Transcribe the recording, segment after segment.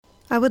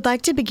I would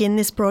like to begin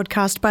this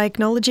broadcast by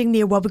acknowledging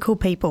the Awabakal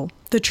people,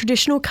 the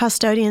traditional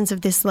custodians of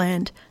this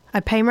land.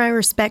 I pay my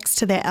respects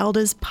to their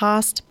elders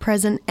past,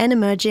 present and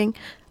emerging.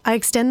 I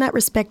extend that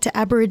respect to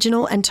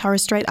Aboriginal and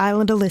Torres Strait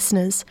Islander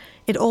listeners.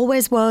 It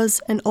always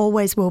was and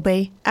always will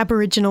be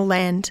Aboriginal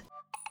land.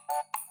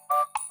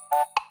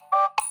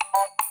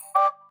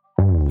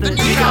 The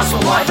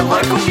Newcastle Live and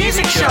Local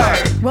Music Show.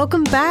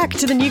 Welcome back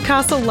to the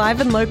Newcastle Live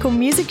and Local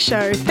Music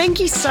Show. Thank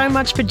you so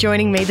much for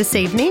joining me this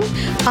evening.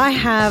 I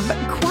have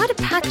quite a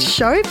packed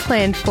show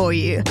planned for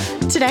you.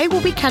 Today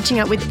we'll be catching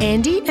up with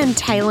Andy and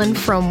Talon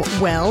from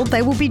Well.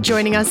 They will be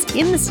joining us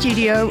in the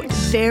studio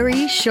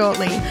very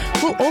shortly.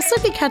 We'll also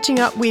be catching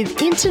up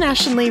with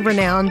internationally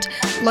renowned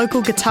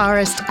local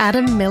guitarist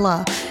Adam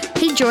Miller.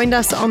 He joined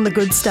us on The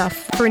Good Stuff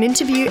for an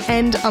interview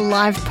and a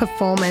live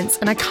performance,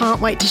 and I can't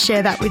wait to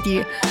share that with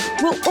you.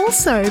 We'll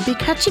also be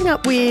catching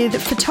up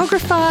with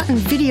photographer and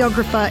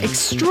videographer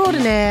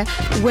extraordinaire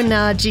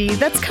Wanagi.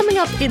 That's coming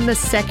up in the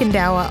second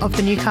hour of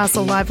the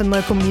Newcastle Live and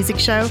Local Music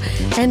Show,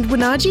 and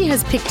Wanagi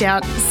has picked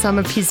out some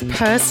of his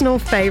personal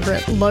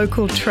favourite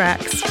local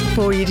tracks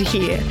for you to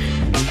hear.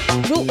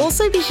 We'll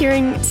also be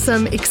hearing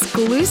some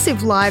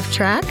exclusive live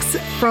tracks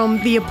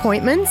from The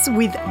Appointments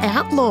with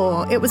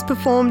Outlaw. It was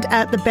performed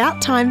at the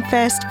Bout Time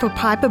Fest for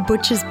Piper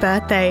Butcher's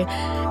birthday,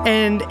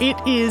 and it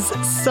is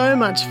so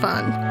much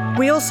fun.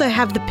 We also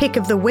have the pick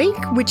of the week,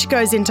 which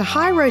goes into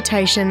high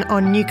rotation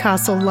on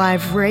Newcastle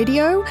Live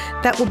Radio.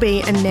 That will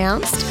be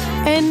announced.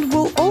 And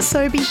we'll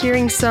also be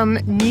hearing some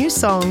new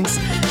songs.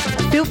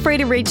 Feel free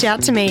to reach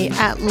out to me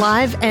at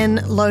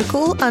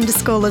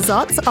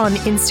liveandlocal_lazots on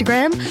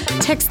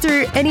Instagram. Text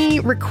through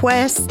any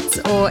requests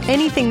or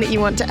anything that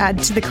you want to add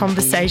to the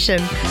conversation.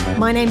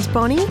 My name's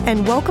Bonnie,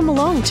 and welcome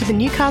along to the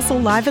Newcastle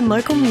Live and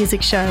Local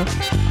Music Show.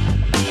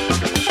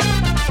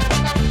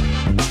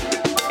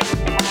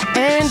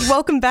 And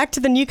welcome back to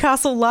the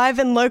Newcastle Live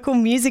and Local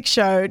Music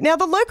Show. Now,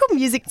 the local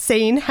music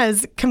scene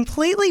has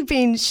completely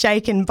been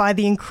shaken by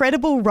the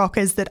incredible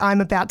rockers that I'm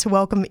about to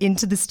welcome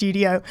into the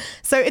studio.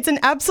 So it's an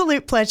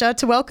absolute pleasure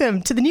to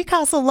welcome to the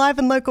Newcastle Live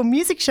and Local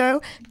Music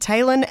Show,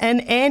 Talon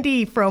and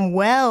Andy from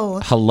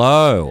Well.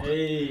 Hello.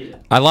 Hey.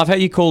 I love how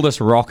you called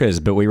us rockers,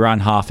 but we run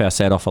half our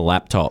set off a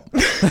laptop.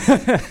 Was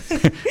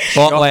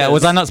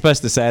I not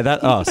supposed to say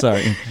that? Oh,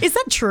 sorry. Is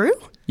that true?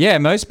 Yeah,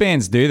 most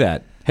bands do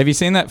that. Have you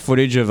seen that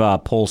footage of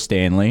Paul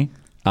Stanley?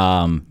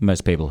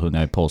 Most people who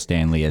know Paul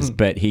Stanley is,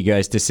 but he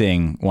goes to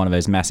sing one of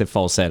those massive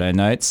falsetto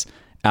notes,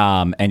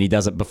 and he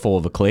does it before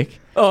the click.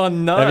 Oh,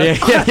 no.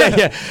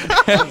 Yeah.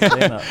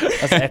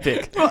 That's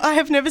epic. Well, I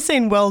have never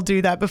seen Well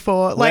do that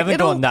before. We haven't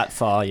gone that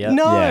far yet.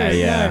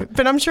 No.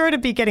 But I'm sure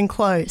it'd be getting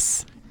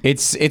close.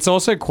 It's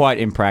also quite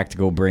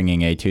impractical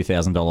bringing a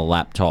 $2,000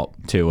 laptop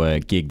to a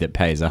gig that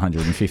pays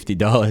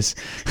 $150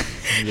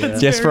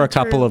 just for a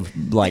couple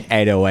of like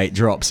 808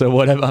 drops or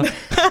whatever.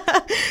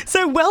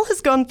 So Well has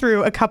gone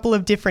through a couple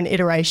of different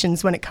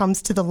iterations when it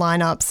comes to the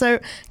lineup. So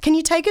can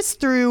you take us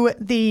through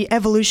the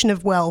evolution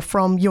of Well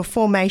from your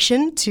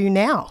formation to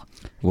now?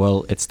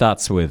 Well, it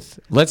starts with,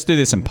 let's do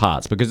this in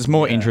parts because it's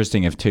more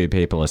interesting if two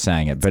people are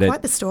saying it. But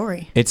quite the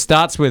story. It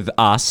starts with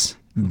us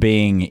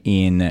being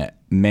in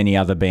many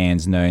other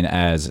bands known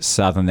as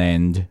Southern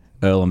End,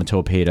 Earl and the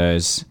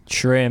Torpedoes,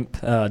 Shrimp,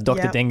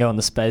 Dr. Dingo and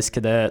the Space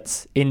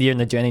Cadets, India and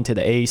the Journey to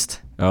the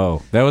East.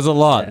 Oh, there was a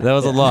lot. Yeah. There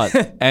was a lot.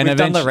 And we've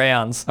done the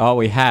rounds. Oh,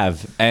 we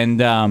have. And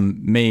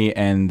me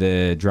and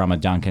the drummer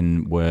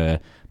Duncan were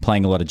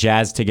playing a lot of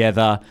jazz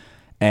together.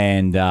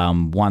 And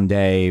one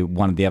day,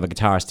 one of the other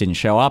guitarists didn't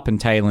show up and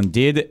Talon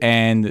did.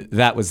 And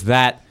that was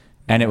that.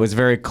 And it was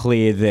very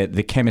clear that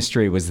the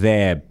chemistry was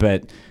there,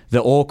 but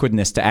the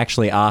awkwardness to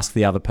actually ask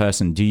the other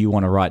person, do you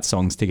want to write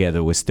songs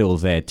together, was still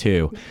there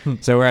too.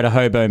 So we're at a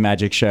Hobo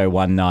Magic show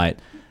one night,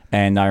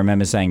 and I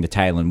remember saying to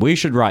Talon, we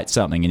should write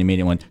something, and he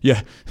immediately went,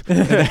 yeah.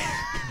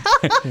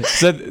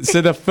 So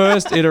the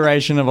first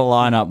iteration of a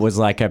lineup was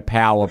like a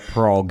power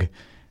prog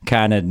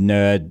kind of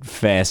nerd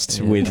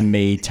fest with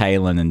me,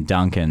 Talon, and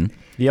Duncan.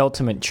 The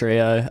ultimate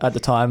trio. At the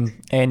time,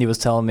 Andy was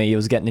telling me he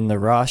was getting in the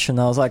rush, and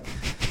I was like,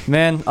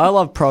 man, I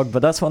love prog,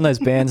 but that's one of those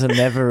bands I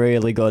never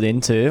really got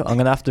into. I'm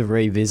going to have to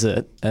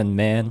revisit, and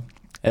man,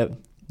 that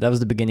was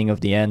the beginning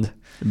of the end.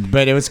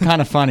 But it was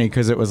kind of funny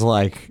because it was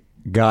like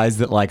guys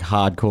that like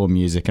hardcore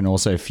music and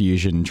also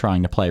fusion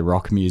trying to play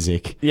rock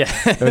music. Yeah.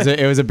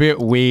 It was a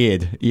bit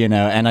weird, you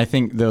know, and I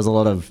think there was a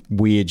lot of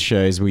weird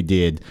shows we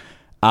did.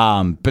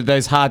 But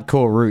those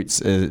hardcore roots,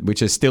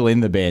 which are still in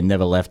the band,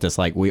 never left us.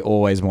 Like, we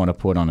always want to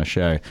put on a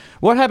show.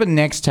 What happened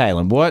next,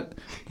 Talon? What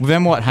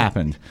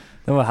happened?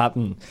 Then what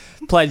happened?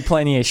 Played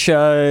plenty of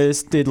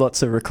shows, did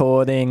lots of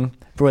recording,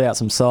 brought out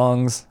some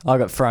songs. I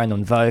got thrown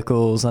on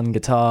vocals, on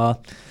guitar.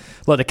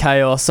 A lot of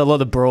chaos, a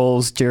lot of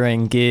brawls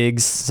during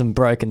gigs, some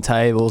broken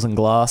tables and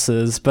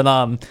glasses. But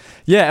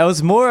it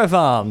was more of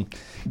a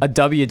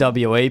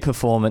WWE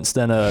performance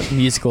than a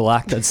musical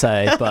act, I'd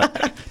say.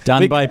 But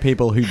done by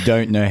people who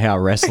don't know how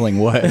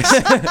wrestling works.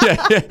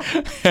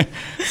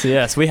 So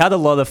yes, we had a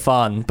lot of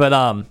fun.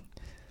 But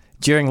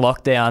during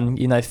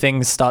lockdown,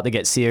 things start to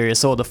get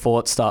serious. All the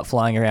thoughts start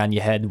flying around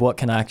your head. What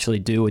can I actually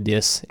do with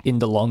this in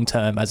the long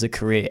term as a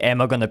career?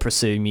 Am I going to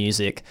pursue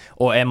music,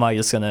 or am I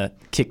just going to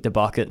kick the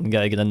bucket and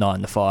go get a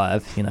 9 to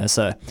 5?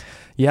 So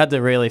you had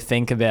to really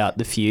think about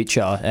the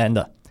future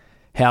and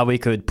how we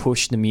could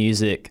push the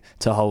music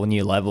to whole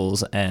new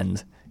levels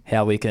and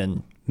how we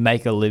can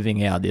make a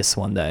living out of this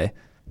one day.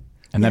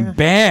 And then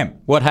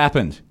bam, what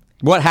happened?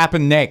 What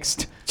happened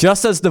next?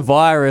 Just as the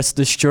virus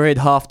destroyed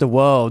half the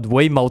world,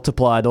 we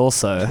multiplied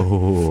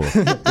also.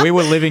 We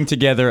were living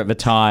together at the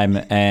time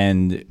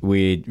and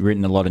we'd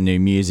written a lot of new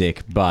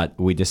music, but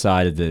we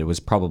decided that it was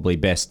probably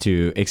best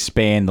to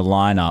expand the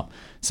lineup.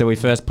 So we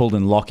first pulled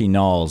in Lockie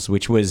Knowles,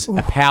 which was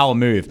a power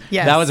move.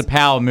 Yes. That was a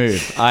power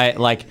move. I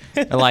like,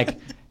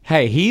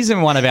 hey, he's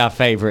in one of our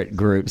favorite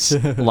groups,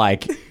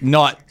 like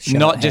not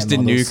just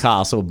in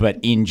Newcastle, but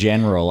in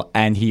general.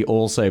 And he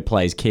also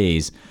plays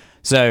keys.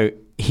 So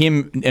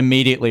him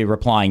immediately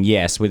replying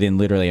yes within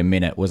literally a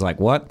minute was like,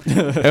 what?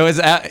 It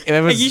was.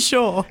 Are you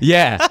sure?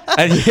 Yeah.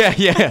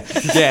 Yeah.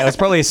 It was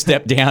probably a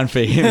step down for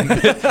him.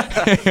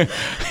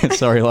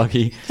 Sorry,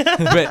 Lockie.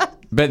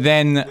 But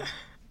then,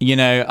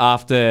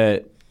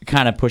 after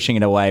kind of pushing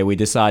it away, we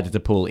decided to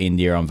pull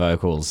India on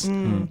vocals,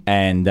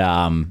 and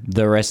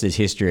the rest is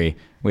history.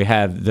 We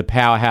have the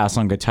powerhouse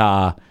on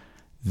guitar,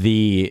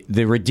 the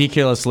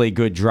ridiculously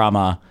good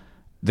drummer,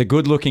 the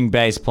good-looking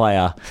bass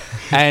player,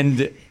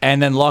 and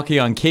then Lockie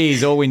on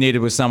keys. All we needed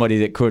was somebody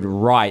that could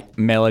write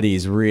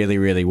melodies really,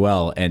 really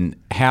well. And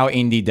how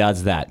Indy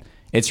does that,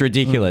 it's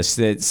ridiculous.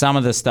 That some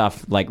of the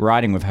stuff, like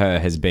writing with her,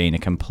 has been a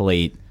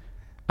complete.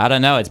 I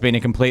don't know. It's been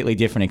a completely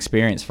different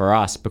experience for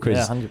us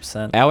because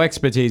 100%. Our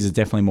expertise is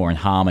definitely more in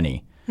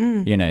harmony.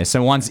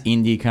 So once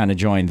Indy kind of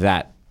joined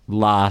that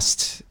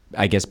last,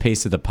 I guess,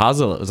 piece of the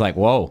puzzle, it was like,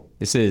 whoa,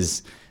 this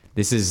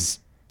is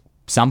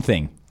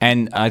something.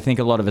 And I think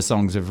a lot of the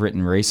songs we've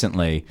written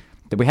recently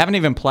that we haven't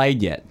even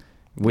played yet,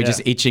 we're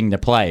just itching to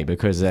play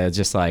because they're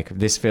just like,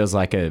 this feels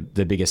like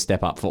the biggest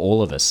step up for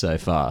all of us so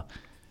far.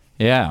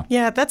 Yeah.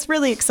 Yeah, that's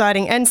really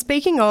exciting. And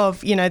speaking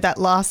of, that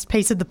last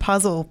piece of the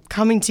puzzle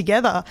coming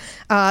together,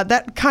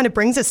 that kind of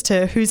brings us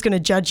to Who's Going to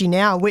Judge You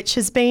Now, which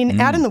has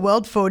been out in the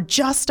world for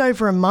just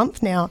over a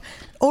month now.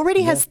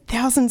 Already has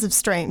thousands of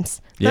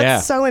streams.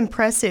 That's so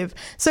impressive.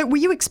 So were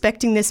you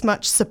expecting this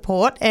much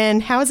support?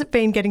 And how has it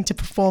been getting to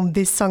perform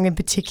this song in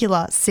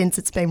particular since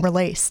it's been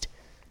released?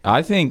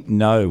 I think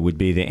no would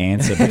be the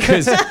answer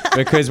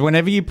because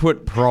whenever you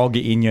put prog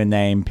in your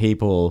name,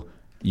 people,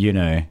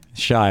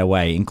 shy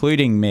away,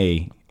 including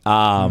me.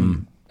 I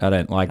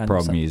don't like 100%.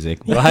 Prog music,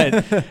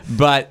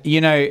 but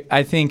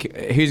I think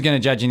Who's Going to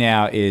Judge You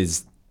Now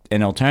is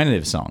an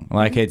alternative song.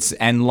 Like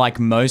like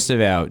most of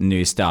our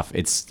new stuff,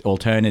 it's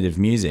alternative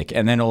music.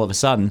 And then all of a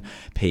sudden,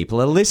 people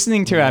are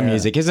listening to our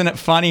music. Isn't it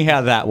funny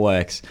how that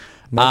works?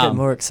 Make it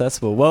more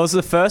accessible. Well, it was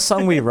the first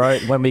song we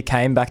wrote when we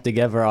came back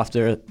together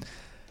after,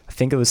 I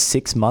think it was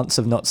 6 months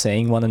of not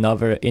seeing one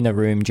another in a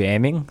room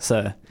jamming.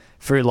 So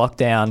through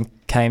lockdown,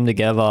 came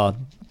together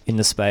in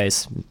the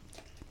space,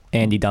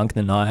 Andy, Duncan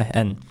and I,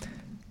 and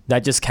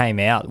that just came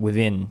out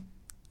within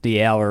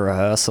the hour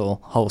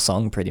rehearsal, whole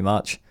song pretty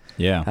much.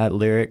 Yeah. Had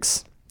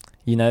lyrics,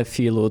 a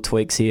few little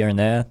tweaks here and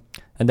there.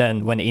 And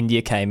then when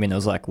India came in, it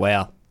was like,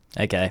 wow,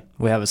 okay,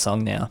 we have a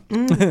song now.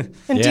 And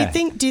do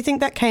you think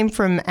that came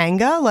from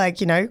anger? Like,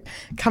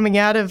 coming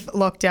out of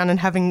lockdown and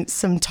having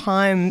some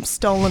time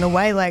stolen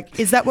away, like,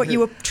 is that what you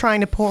were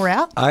trying to pour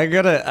out? I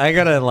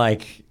gotta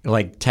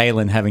like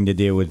Taylor having to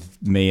deal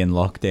with me in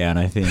lockdown,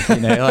 I think.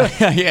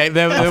 I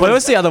thought it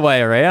was the other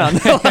way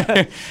around.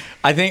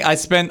 I think I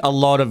spent a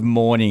lot of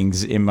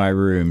mornings in my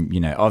room,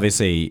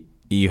 obviously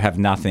you have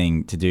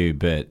nothing to do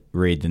but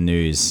read the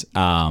news.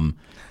 And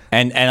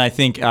I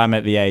think I'm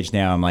at the age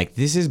now, I'm like,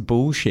 this is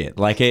bullshit.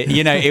 Like,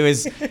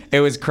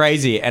 it was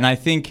crazy. And I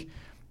think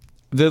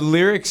the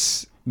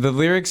lyrics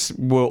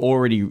were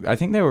already, I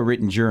think they were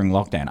written during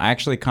lockdown. I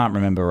actually can't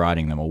remember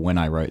writing them or when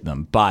I wrote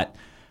them. But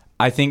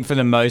I think for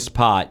the most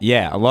part,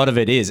 a lot of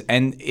it is.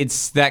 And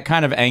it's that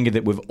kind of anger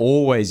that we've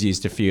always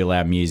used to fuel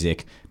our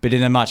music, but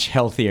in a much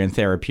healthier and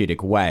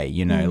therapeutic way,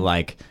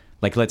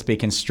 like let's be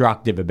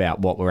constructive about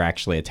what we're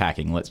actually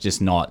attacking. Let's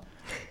just not,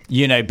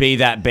 be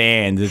that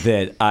band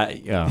that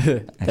I'm not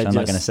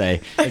going to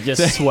say. It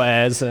just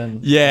swears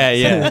and...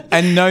 Yeah.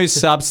 And no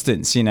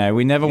substance,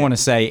 We never want to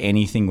say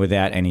anything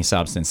without any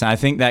substance. And I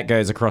think that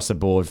goes across the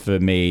board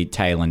for me,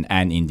 Taylor,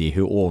 and Indy,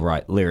 who all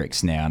write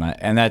lyrics now.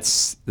 And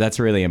that's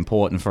really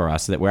important for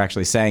us, that we're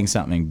actually saying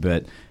something,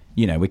 but...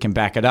 we can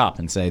back it up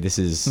and say this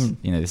is,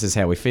 this is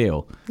how we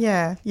feel.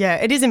 Yeah,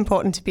 it is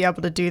important to be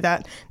able to do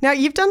that. Now,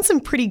 you've done some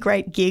pretty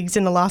great gigs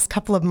in the last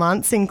couple of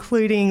months,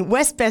 including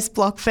West Best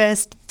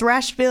Blockfest,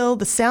 Thrashville,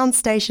 the Sound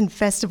Station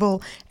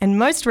Festival, and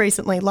most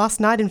recently, last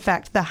night, in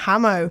fact, the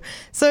Hamo.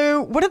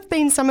 So what have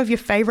been some of your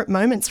favourite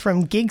moments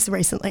from gigs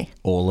recently?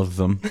 All of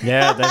them.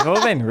 Yeah, they've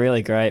all been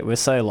really great. We're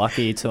so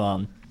lucky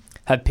to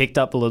have picked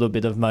up a little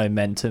bit of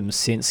momentum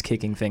since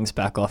kicking things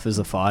back off as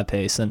a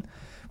five-piece, and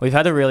we've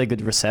had a really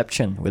good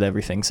reception with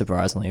everything,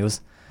 surprisingly. It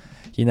was,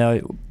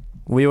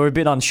 we were a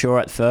bit unsure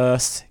at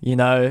first,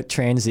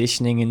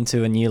 transitioning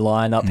into a new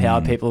lineup, how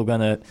people are going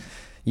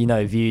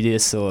to, view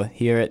this or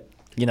hear it.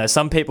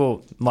 Some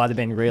people might have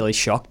been really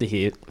shocked to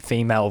hear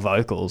female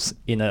vocals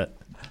in a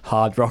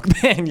hard rock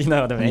band, you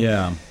know what I mean?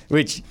 Yeah.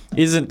 Which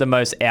isn't the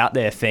most out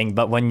there thing,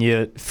 but when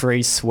you're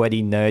three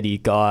sweaty,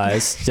 nerdy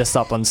guys just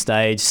up on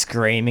stage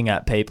screaming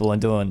at people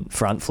and doing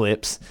front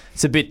flips,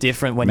 it's a bit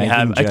different when Making you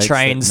have a jokes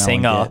trained that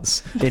no one singer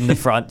gets. in the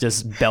front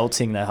just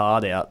belting their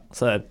heart out.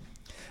 So,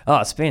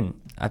 it's been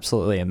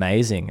absolutely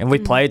amazing. And we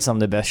played some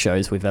of the best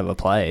shows we've ever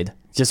played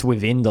just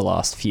within the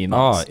last few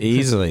months. Oh,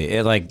 easily.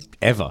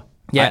 Ever.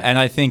 Yeah. And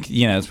I think,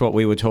 it's what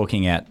we were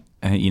talking at,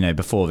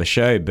 before the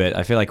show, but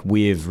I feel like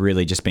we've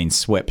really just been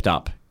swept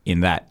up in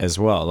that as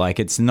well. Like,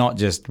 it's not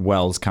just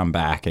Wells come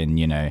back and,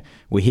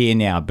 we're here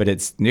now, but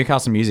it's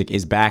Newcastle music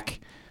is back,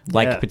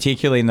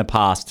 particularly in the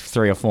past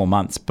 3 or 4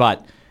 months.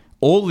 But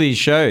all these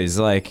shows,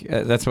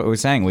 that's what we were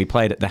saying. We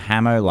played at the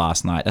Hamo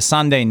last night, a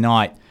Sunday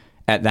night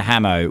at the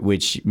Hamo,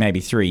 which maybe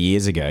 3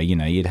 years ago,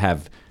 you'd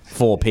have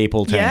 4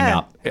 people turning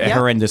up,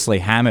 horrendously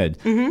hammered.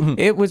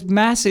 It was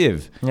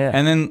massive. Yeah.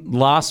 And then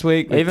last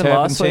week, with Even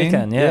last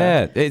Turpentine, weekend,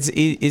 yeah.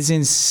 it's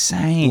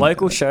insane.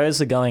 Local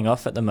shows are going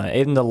off at the moment.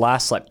 Even the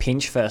last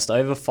Pinch Fest,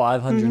 over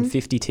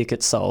 550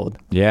 tickets sold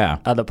Yeah.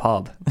 at the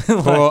pub.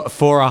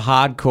 For a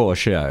hardcore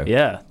show.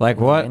 Yeah. Like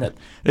what? I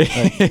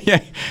mean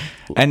Yeah.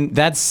 And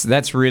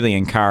that's really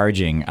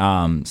encouraging.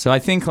 So I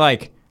think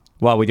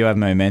while we do have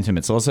momentum,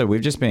 it's also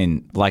we've just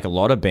been like a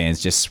lot of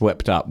bands just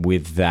swept up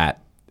with that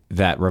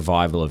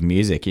revival of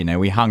music.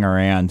 We hung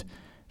around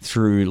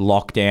through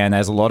lockdown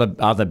as a lot of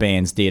other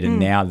bands did, and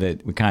now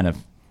that we're kind of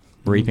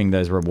reaping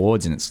those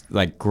rewards, and it's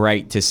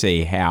great to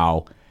see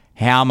how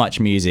much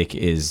music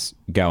is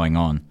going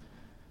on.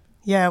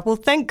 Yeah, well,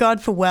 thank God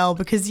for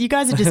because you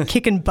guys are just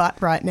kicking butt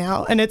right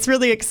now, and it's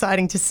really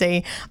exciting to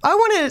see. I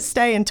want to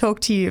stay and talk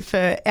to you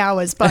for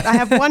hours, but I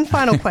have one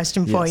final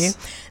question for you.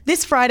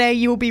 This Friday,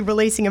 you will be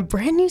releasing a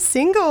brand new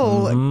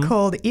single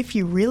called If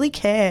You Really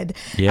Cared.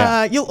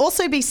 Yeah. You'll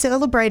also be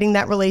celebrating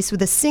that release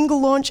with a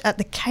single launch at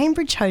the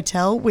Cambridge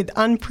Hotel with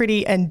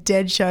Unpretty and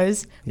Dead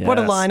shows. What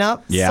a Yes.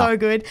 lineup. Yeah. So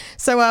good.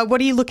 So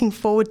what are you looking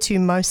forward to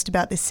most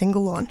about this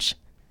single launch?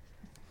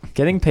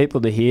 Getting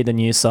people to hear the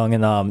new song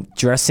and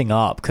dressing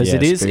up, because Yeah,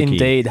 it is spooky.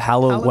 indeed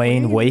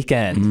Halloween Halloween.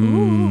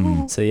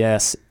 weekend. So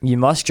yes, you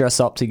must dress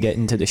up to get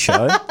into the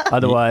show.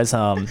 Otherwise,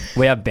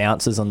 we have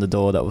bouncers on the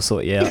door that will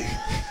sort you out.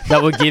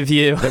 That will give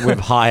you. That we've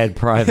hired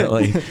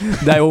privately.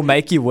 They will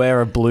make you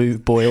wear a blue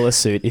boiler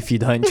suit if you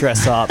don't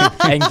dress up,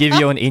 and give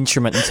you an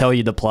instrument and tell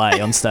you to play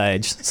on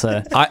stage.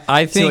 So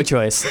I it's your think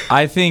choice.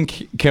 I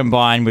think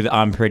combined with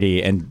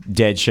Unpretty and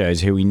Dead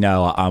shows, who we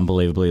know are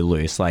unbelievably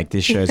loose,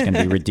 this show's going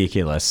to be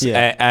ridiculous.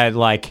 Yeah.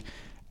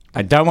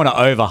 I don't want to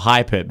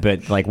overhype it,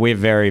 but we're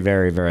very,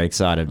 very, very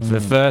excited.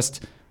 The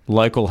first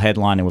local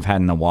headliner we've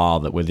had in a while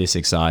that we're this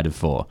excited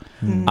for.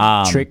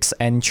 Tricks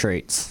and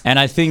treats. And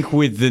I think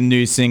with the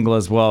new single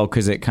as well,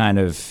 because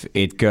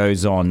it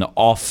goes on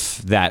off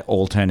that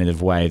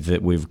alternative wave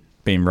that we've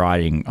been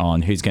riding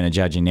on Who's Going to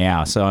Judge You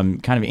Now. So I'm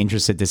kind of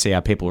interested to see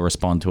how people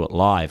respond to it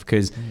live,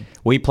 because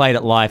we played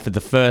it live for the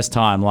first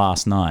time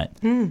last night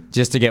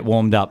just to get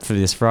warmed up for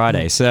this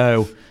Friday.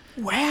 So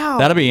Wow.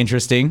 that'll be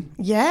interesting.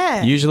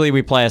 Yeah. Usually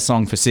we play a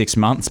song for 6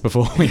 months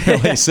before we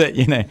release it,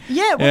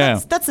 Yeah,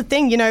 well, that's the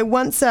thing.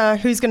 Once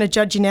Who's Going to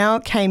Judge You Now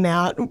came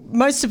out,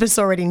 most of us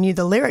already knew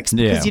the lyrics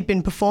because Yeah. you'd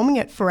been performing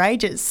it for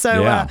ages.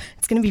 So Yeah.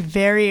 it's going to be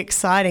very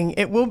exciting.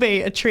 It will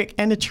be a trick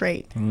and a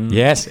treat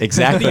Yes, for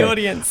exactly. the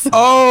audience.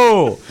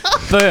 Oh,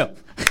 boom.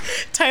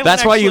 Talon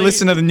That's why you actually-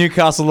 listen to the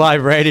Newcastle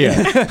Live Radio.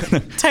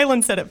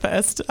 Talon said it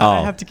first. Oh.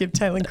 I have to give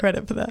Talon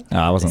credit for that. Oh,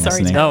 I wasn't Sorry,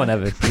 listening. No one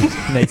ever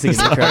needs to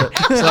give you credit.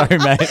 Sorry,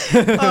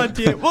 mate. Oh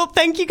dear. Well,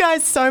 thank you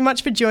guys so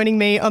much for joining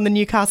me on the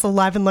Newcastle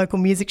Live and Local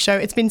Music Show.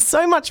 It's been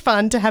so much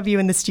fun to have you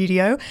in the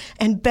studio,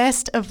 and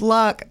best of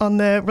luck on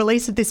the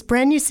release of this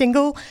brand new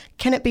single.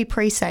 Can it be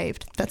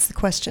pre-saved? That's the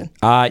question.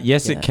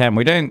 Yes, it can.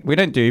 We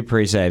don't do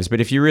pre-saves,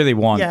 but if you really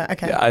want,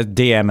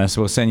 DM us.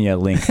 We'll send you a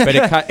link. But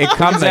it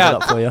comes Make it out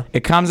up for you.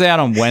 It comes out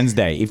on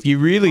Wednesday. If you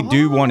really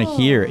do want to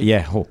hear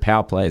it,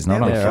 power plays,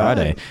 not on Yeah,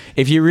 Friday. right.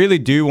 If you really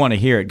do want to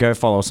hear it, go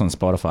follow us on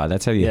Spotify.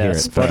 That's how you hear it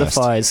Spotify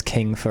first. is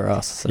king for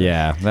us. So.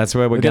 Yeah, that's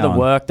where we're We've got going. to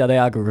work that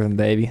algorithm,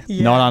 baby.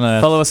 Yeah. Not on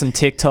Earth. Follow us on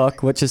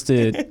TikTok. We'll just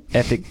do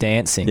epic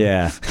dancing.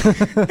 Yeah.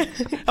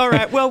 All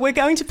right. Well, we're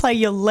going to play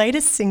your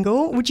latest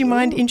single. Would you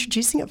mind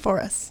introducing it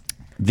for us?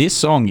 This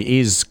song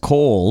is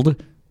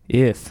called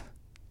If.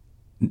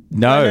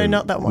 No,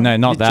 not that one. No,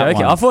 not You're that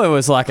joking. one. I thought it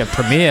was like a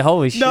premiere.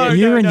 Holy shit. No.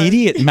 You're an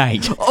idiot,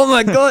 mate. Oh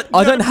my God.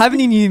 I don't have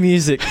any new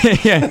music.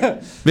 Yeah.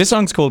 This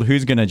song's called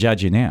Who's Gonna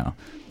Judge You Now?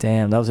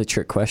 Damn, that was a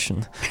trick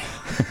question.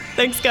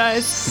 Thanks,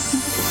 guys.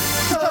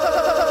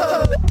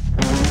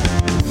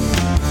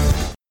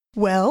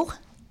 Well,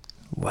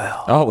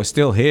 Wow. Oh, we're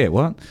still here.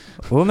 What?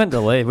 We were meant to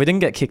leave. We didn't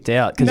get kicked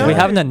out because No. we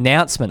have an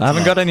announcement. I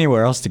haven't got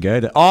anywhere else to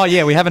go to. Oh,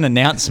 yeah, we have an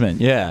announcement.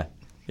 Yeah.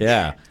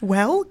 Yeah.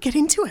 Well, get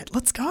into it.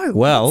 Let's go.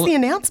 Well, what's the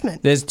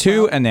announcement? There's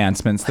two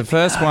announcements. The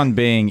first one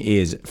being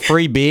is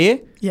free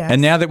beer. Yes.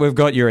 And now that we've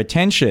got your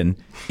attention,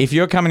 if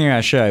you're coming to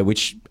our show,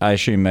 which I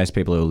assume most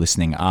people who are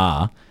listening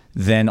are,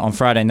 then on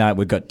Friday night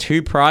we've got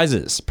two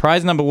prizes.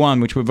 Prize number one,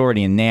 which we've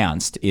already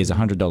announced, is a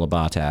 $100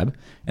 bar tab,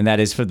 and that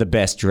is for the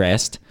best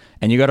dressed.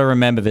 And you got to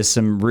remember there's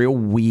some real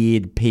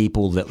weird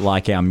people that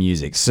like our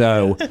music.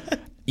 So...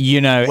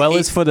 Well,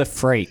 it's for the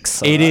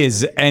freaks. It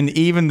is, and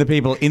even the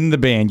people in the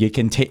band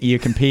you're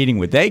competing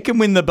with, they can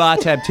win the bar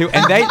tab too,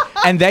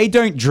 and they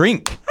don't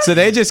drink, so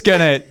they're just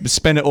gonna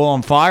spend it all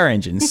on fire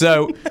engines.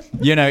 So,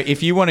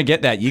 if you want to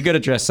get that, you got to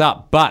dress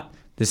up. But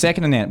the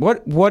second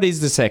announcement, what is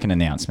the second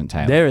announcement,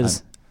 Taylor? There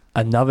is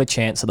another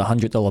chance at the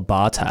 $100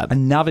 bar tab.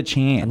 Another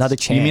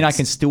chance. You mean I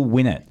can still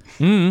win it?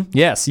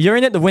 Yes, you're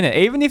in it to win it.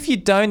 Even if you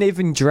don't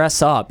even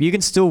dress up, you can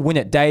still win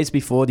it days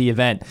before the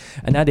event,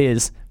 and that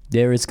is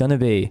there is going to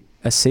be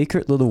a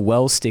secret little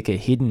well sticker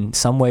hidden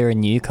somewhere in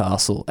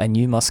Newcastle, and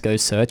you must go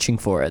searching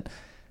for it.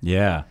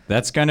 Yeah,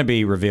 that's going to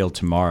be revealed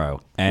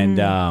tomorrow. And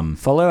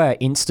follow our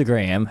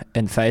Instagram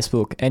and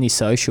Facebook, any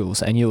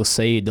socials, and you'll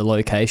see the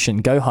location.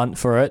 Go hunt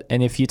for it,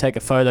 and if you take a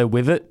photo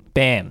with it,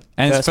 bam.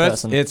 And it's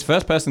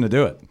first person to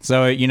do it.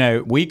 So,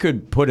 we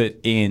could put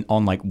it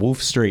on like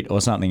Wolf Street or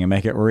something and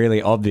make it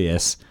really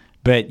obvious,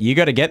 but you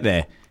got to get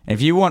there.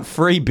 If you want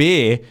free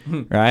beer,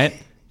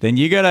 right? Then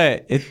you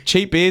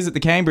cheap beers at the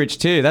Cambridge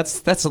too.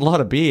 That's a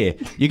lot of beer.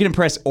 You can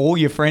impress all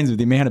your friends with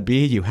the amount of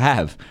beer you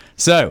have.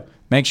 So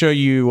make sure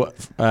you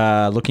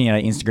looking at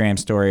our Instagram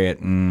story at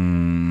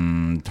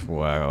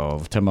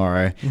 12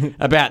 tomorrow,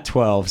 about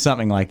 12,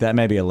 something like that,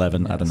 maybe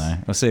 11. Yes. I don't know.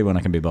 I'll see when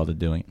I can be bothered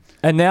doing it.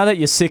 And now that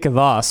you're sick of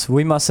us,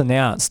 we must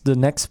announce the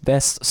next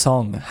best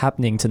song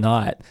happening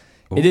tonight.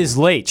 Ooh. It is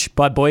Leech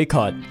by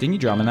Boycott. Didn't you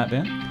drum in that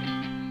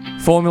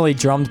band? Formerly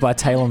drummed by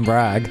Taylor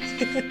Bragg.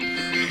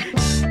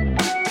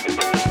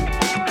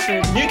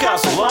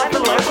 Newcastle Live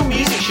and Local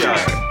Music Show.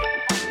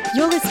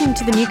 You're listening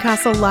to the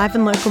Newcastle Live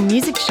and Local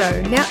Music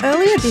Show. Now,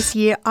 earlier this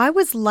year, I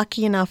was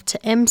lucky enough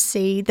to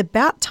MC the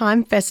Bout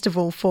Time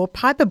Festival for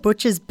Piper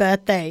Butcher's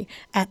birthday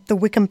at the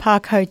Wickham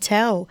Park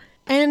Hotel.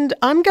 And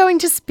I'm going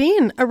to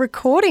spin a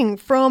recording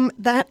from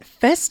that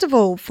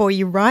festival for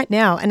you right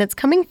now, and it's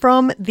coming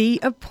from The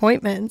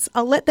Appointments.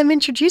 I'll let them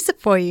introduce it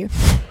for you.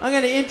 I'm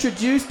going to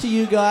introduce to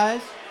you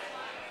guys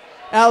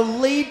our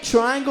lead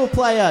triangle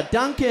player,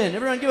 Duncan.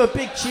 Everyone give a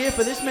big cheer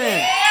for this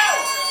man.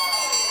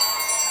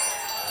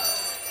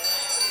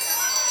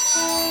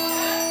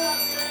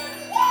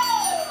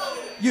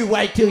 You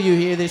wait till you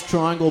hear this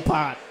triangle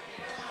part.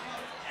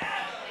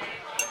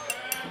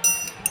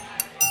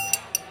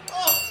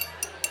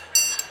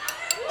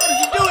 What is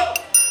he doing?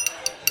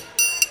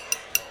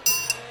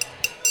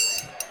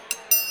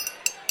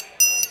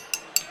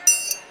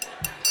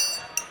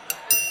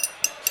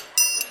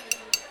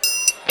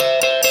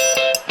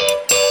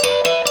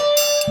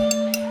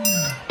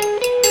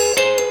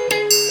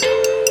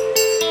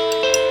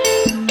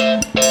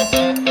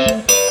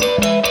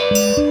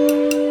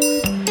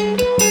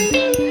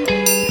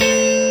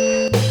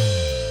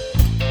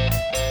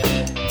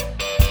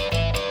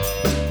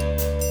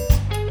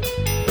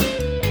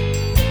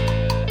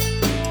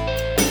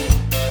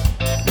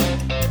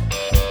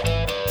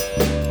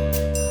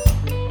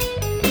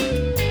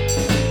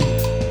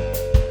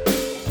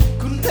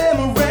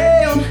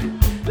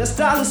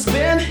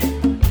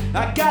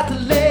 I got the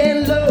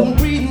landlord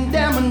breathing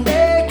down my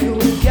neck.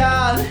 Oh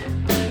God,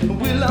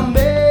 will I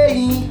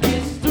make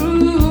it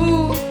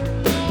through?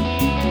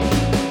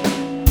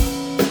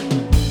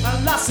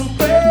 I lost some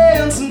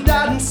friends, some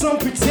died and some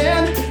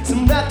pretend,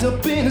 some wrapped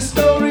up in a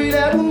story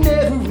that will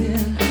never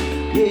end.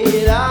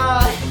 Yet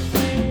I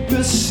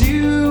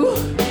pursue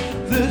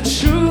the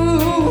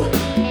truth.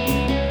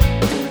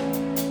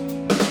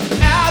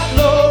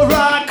 Outlaw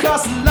right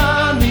across the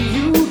line that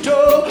you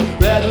drove.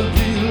 Rather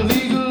be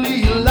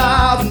legally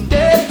alive and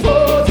dead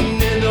poor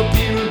than end up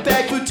here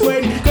back for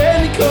 20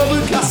 grand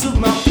covered cost of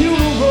my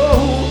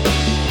funeral.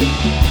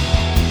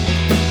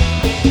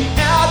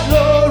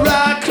 Outlaw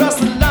right across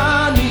the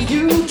line that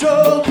you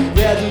drove.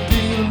 Rather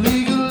be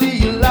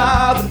legally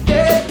alive and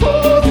dead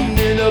poor than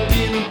end up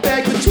here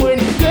back for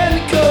 20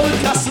 grand covered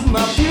cost of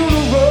my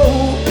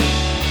funeral.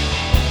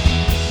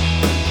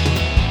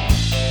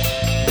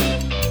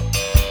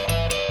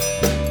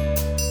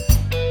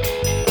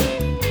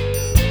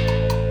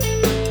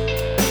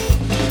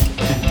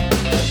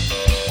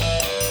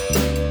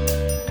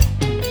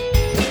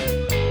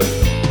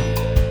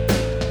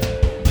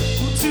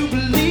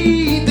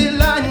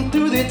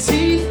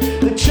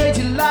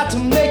 To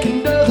make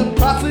another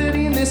profit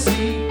in this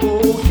sea,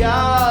 oh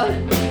God,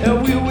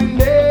 and will we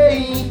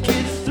make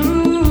it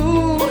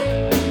through?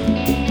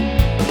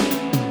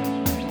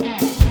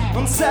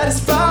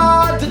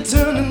 Unsatisfied to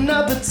turn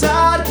another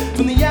tide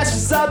from the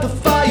ashes of the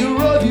fire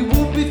of your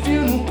would-be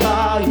funeral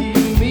pie.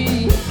 Hear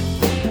me,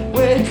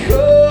 we're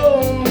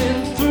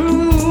coming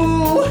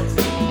through.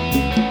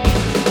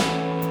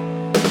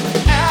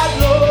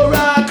 Outlaw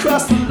right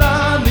across the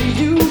line that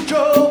you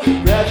drove.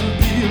 Rather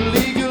be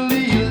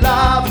legally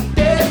alive and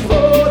dead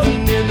poor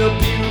than end up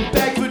being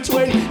back for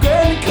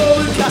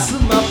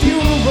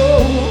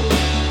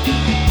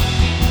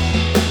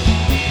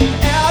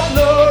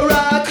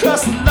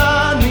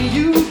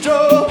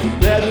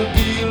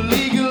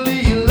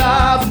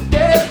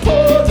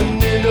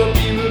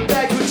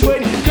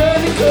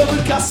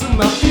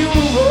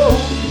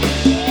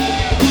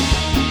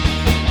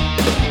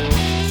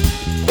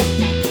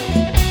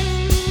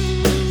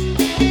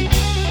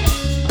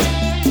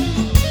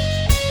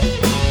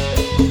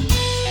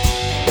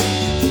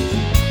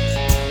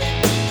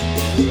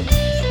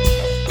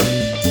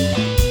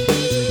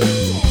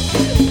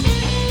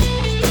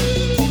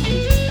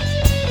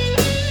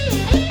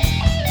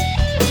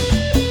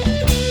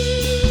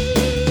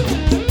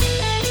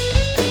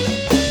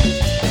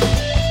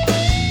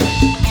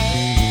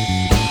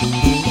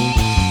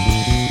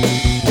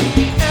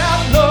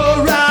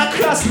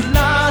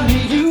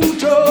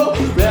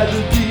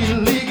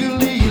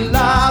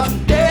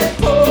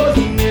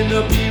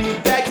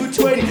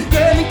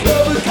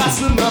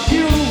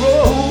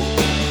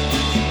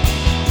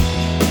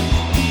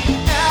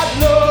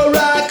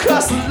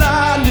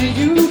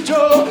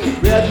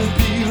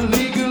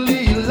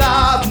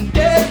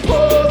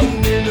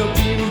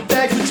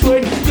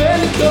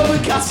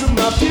to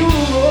my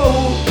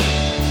funeral.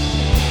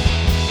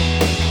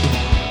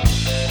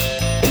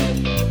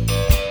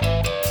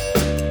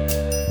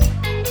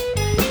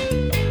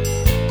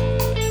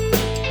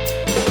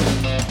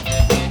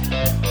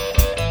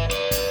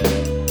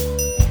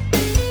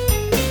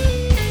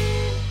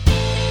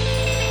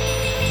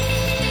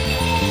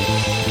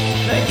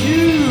 Thank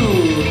you.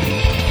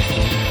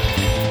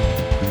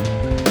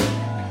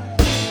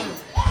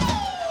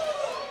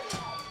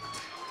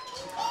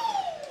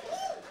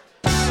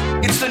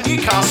 It's the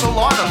Newcastle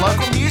Live and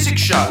Local Music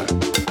Show.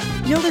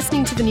 You're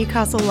listening to the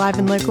Newcastle Live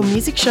and Local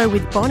Music Show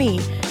with Bonnie.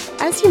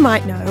 As you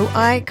might know,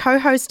 I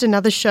co-host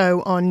another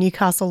show on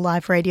Newcastle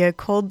Live Radio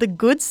called The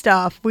Good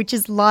Stuff, which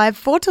is live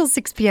 4 till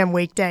 6 p.m.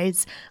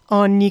 weekdays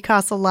on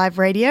Newcastle Live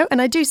Radio,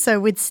 and I do so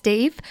with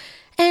Steve.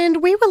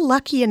 And we were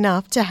lucky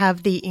enough to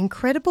have the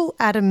incredible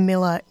Adam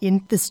Miller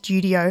in the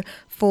studio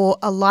for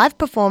a live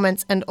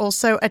performance and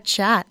also a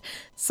chat.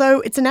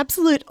 So it's an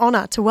absolute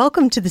honour to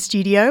welcome to the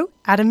studio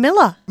Adam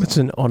Miller. It's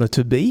an honour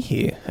to be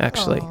here,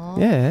 actually.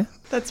 Yeah.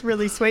 That's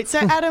really sweet. So,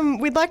 Adam,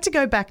 we'd like to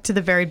go back to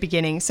the very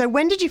beginning. So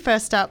when did you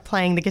first start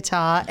playing the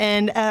guitar,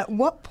 and at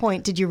what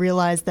point did you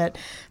realise that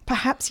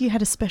perhaps you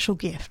had a special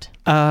gift?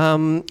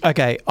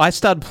 Okay, I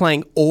started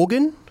playing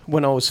organ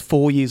when I was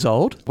 4 years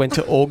old. Went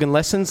to organ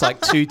lessons, like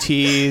 2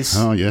 tiers,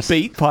 Oh, yes.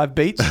 beat, 5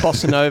 beats,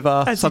 bossa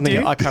nova, As you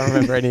something. do. I can't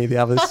remember any of the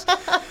others.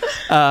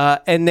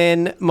 And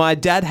then my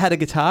dad had a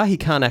guitar. He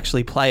can't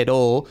actually play at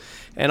all.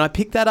 And I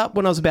picked that up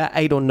when I was about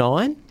 8 or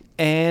 9.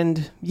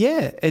 And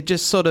yeah, it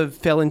just sort of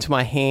fell into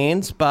my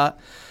hands. But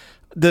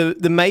the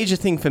major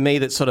thing for me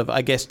that sort of,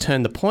 I guess,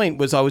 turned the point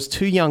was I was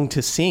too young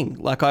to sing.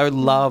 Like I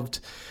loved,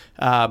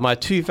 my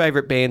 2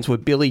 favourite bands were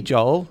Billy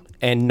Joel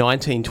and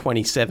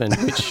 1927,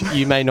 which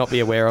you may not be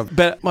aware of.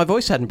 But my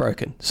voice hadn't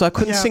broken, so I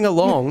couldn't sing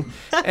along.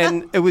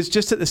 And it was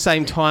just at the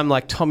same time,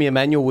 like Tommy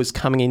Emmanuel was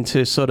coming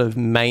into sort of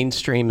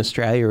mainstream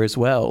Australia as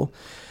well.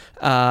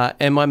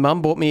 And my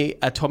mum bought me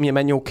a Tommy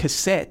Emmanuel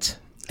cassette.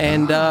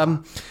 And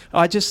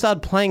I just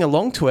started playing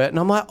along to it. And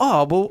I'm like,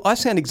 oh, well, I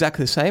sound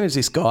exactly the same as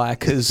this guy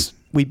because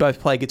we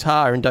both play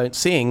guitar and don't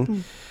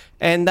sing.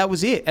 And that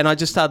was it. And I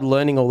just started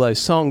learning all those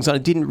songs. And I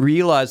didn't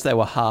realise they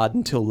were hard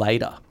until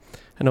later.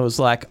 And it was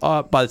like,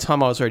 oh, by the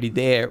time I was already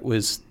there, it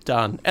was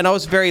done. And I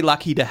was very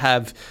lucky to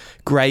have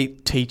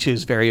great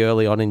teachers very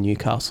early on in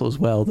Newcastle as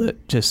well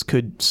that just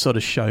could sort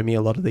of show me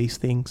a lot of these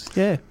things.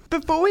 Yeah.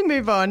 Before we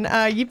move on,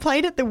 you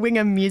played at the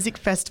Winger Music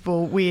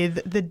Festival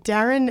with the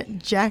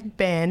Darren Jack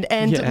Band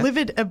and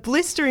delivered a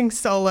blistering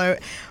solo.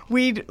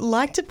 We'd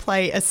like to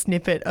play a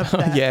snippet of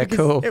that. Yeah, because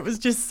cool. It was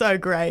just so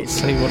great.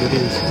 See what it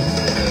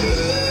is.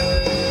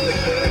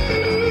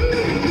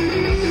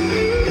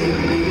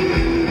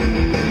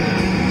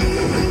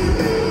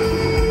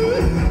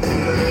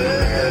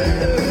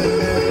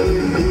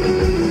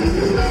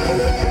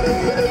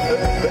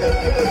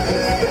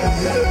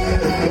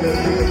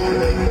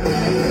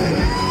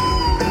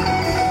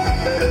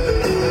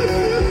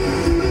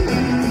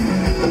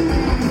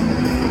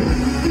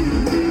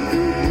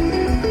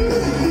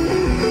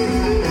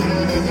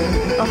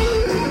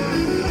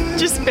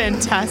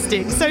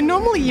 Fantastic. So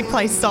normally you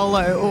play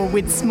solo or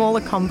with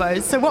smaller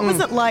combos. So what was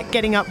it like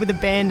getting up with a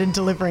band and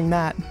delivering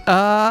that?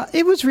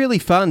 It was really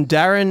fun.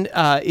 Darren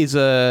is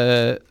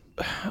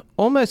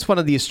almost one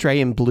of the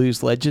Australian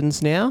blues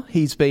legends now.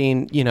 He's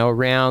been,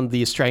 around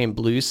the Australian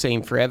blues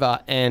scene forever.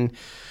 And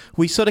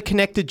we sort of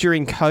connected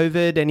during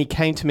COVID, and he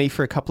came to me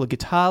for a couple of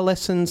guitar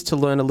lessons to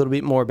learn a little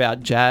bit more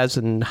about jazz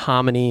and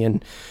harmony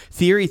and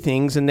theory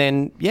things. And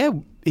then,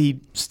 he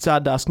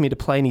started asking me to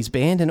play in his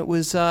band, and it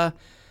was...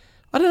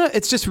 I don't know.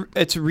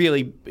 It's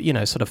really,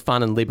 sort of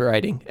fun and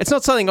liberating. It's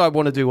not something I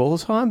want to do all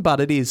the time, but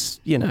it is,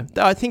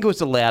 I think it was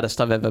the loudest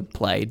I've ever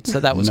played.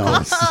 So that was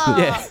Nice. cool.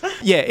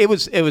 Yeah. It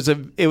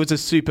was a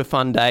super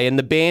fun day, and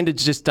the band had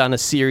just done a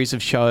series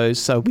of shows.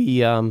 So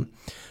we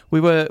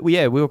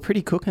were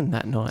pretty cooking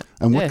that night.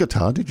 And what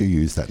guitar did you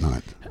use that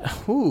night?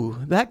 Ooh,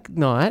 that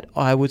night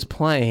I was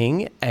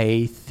playing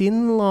a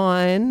thin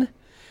line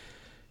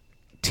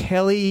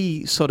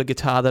telly sort of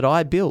guitar that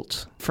I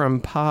built from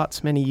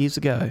parts many years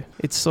ago.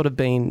 It's sort of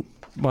been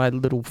my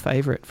little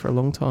favourite for a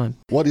long time.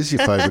 What is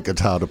your favourite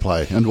guitar to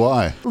play and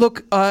why?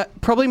 Look,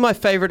 probably my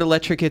favourite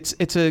electric,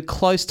 it's a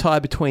close tie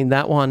between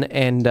that one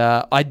and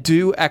I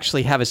do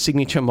actually have a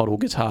signature model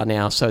guitar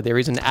now. So there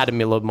is an Adam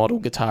Miller model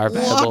guitar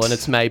available and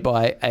it's made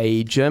by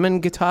a German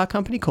guitar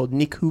company called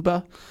Nick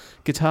Huber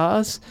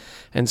Guitars.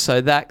 And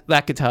so that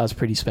guitar is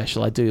pretty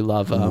special. I do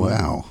love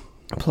Wow.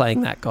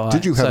 playing that guy.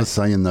 Did you have a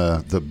say in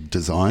the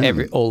design?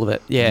 All of it,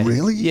 yeah.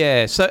 Really?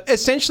 Yeah. So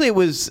essentially it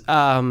was,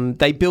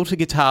 they built a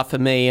guitar for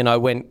me and I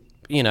went,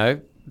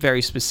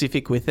 very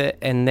specific with it.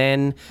 And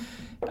then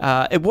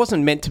it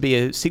wasn't meant to be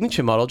a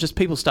signature model, just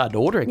people started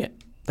ordering it.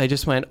 They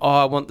just went,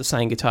 I want the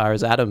same guitar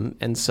as Adam.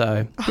 And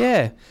so,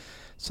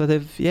 So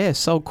they've,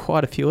 sold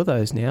quite a few of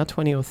those now,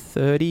 20 or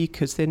 30,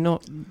 because they're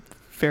not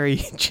very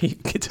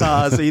cheap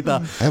guitars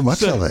either. How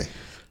much are they?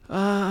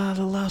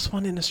 The last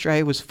one in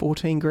Australia was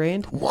 14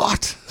 grand.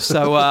 What?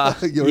 So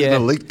You're an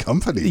elite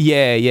company.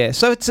 Yeah.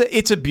 So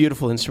it's a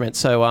beautiful instrument.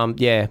 So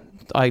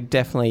I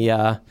definitely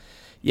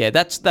yeah,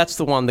 that's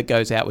the one that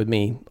goes out with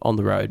me on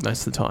the road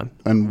most of the time.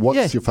 And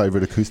what's your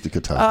favourite acoustic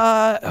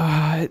guitar?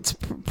 It's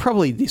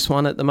probably this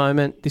one at the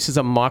moment. This is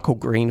a Michael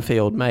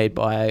Greenfield made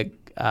by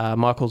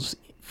Michael's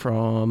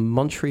from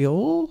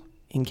Montreal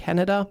in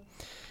Canada,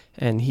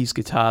 and his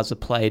guitars are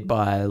played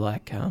by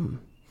like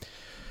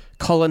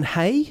Colin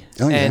Hay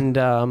and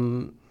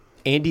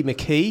Andy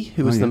McKee,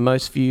 who was the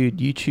most viewed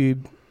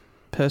YouTube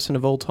person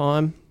of all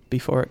time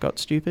before it got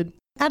stupid.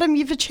 Adam,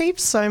 you've achieved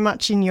so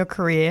much in your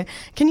career.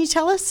 Can you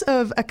tell us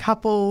of a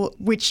couple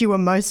which you were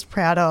most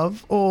proud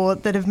of or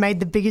that have made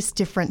the biggest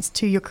difference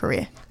to your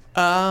career?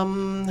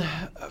 From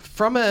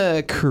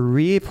a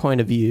career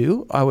point of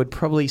view, I would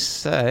probably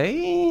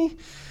say,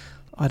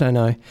 I don't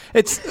know.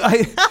 I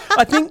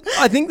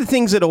think the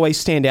things that always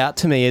stand out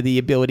to me are the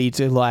ability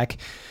to like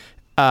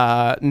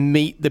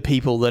meet the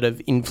people that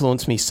have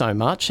influenced me so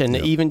much, and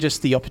even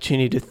just the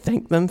opportunity to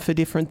thank them for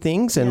different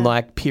things and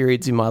like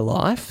periods in my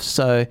life.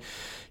 So,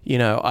 you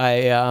know,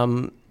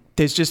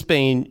 there's just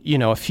been, you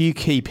know, a few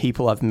key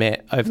people I've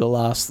met over the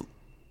last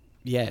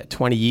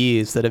 20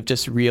 years that have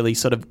just really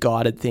sort of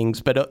guided things,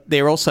 but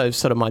they're also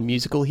sort of my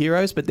musical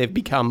heroes, but they've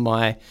become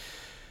my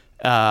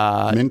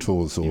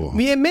mentors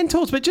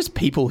mentors, but just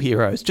people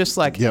heroes, just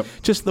like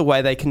just the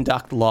way they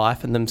conduct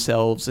life and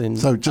themselves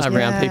and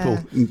around people.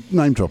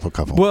 Name drop a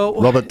couple. Well,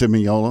 Robert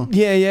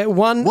DeMiola.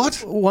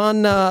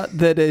 One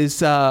that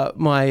is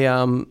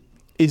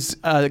is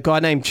a guy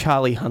named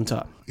Charlie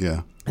Hunter.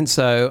 Yeah. And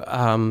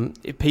so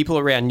people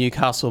around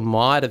Newcastle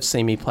might have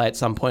seen me play at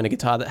some point a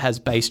guitar that has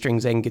bass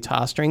strings and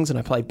guitar strings, and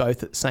I play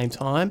both at the same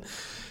time.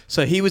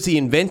 So he was the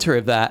inventor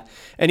of that,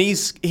 and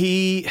he's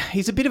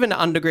a bit of an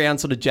underground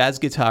sort of jazz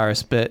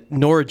guitarist. But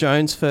Norah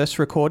Jones' first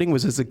recording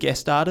was as a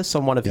guest artist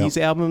on one of his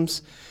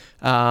albums.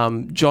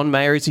 John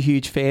Mayer is a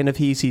huge fan of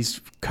his. He's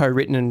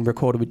co-written and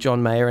recorded with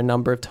John Mayer a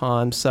number of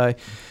times. So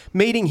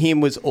meeting him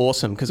was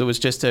awesome because it was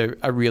just a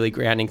really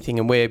grounding thing,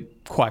 and we're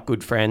quite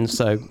good friends.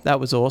 So that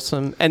was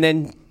awesome. And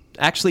then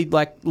actually,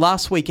 like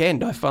last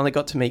weekend, I finally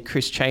got to meet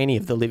Chris Chaney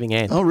of The Living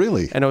End. Oh,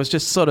 really? And I was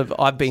just sort of,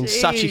 I've been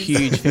such a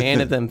huge fan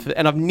of them.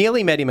 And I've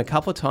nearly met him a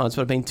couple of times,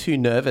 but I've been too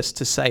nervous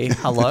to say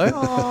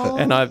hello.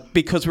 And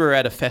because we were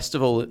at a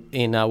festival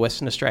in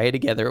Western Australia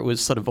together, it was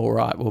sort of all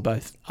right. We were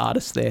both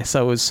artists there.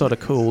 So it was sort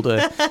of cool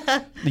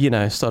to, you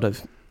know, sort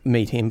of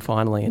meet him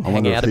finally and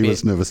hang out a bit. He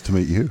was nervous to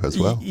meet you as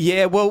well.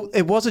 Yeah, well,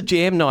 it was a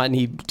jam night and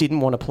he didn't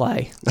want to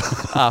play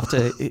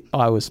after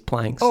I was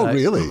playing. So,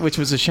 really? Which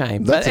was a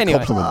shame. That's but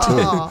anyway. a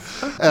compliment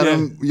too.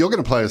 Adam, you're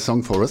going to play a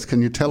song for us.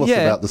 Can you tell us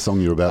about the song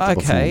you're about to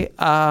perform? Okay.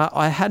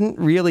 I hadn't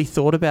really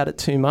thought about it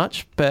too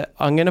much, but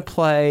I'm going to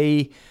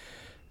play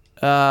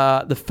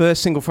the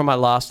first single from my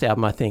last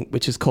album, I think,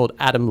 which is called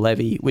Adam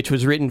Levy, which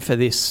was written for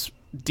this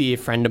dear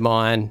friend of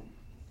mine.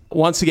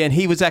 Once again,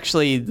 he was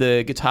actually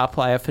the guitar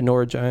player for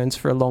Norah Jones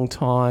for a long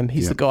time.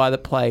 He's the guy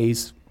that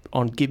plays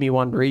on Give Me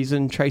One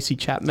Reason, Tracy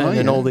Chapman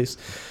and all this.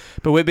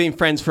 But we've been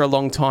friends for a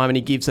long time and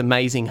he gives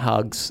amazing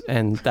hugs,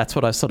 and that's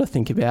what I sort of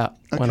think about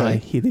when I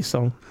hear this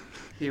song.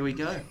 Here we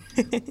go.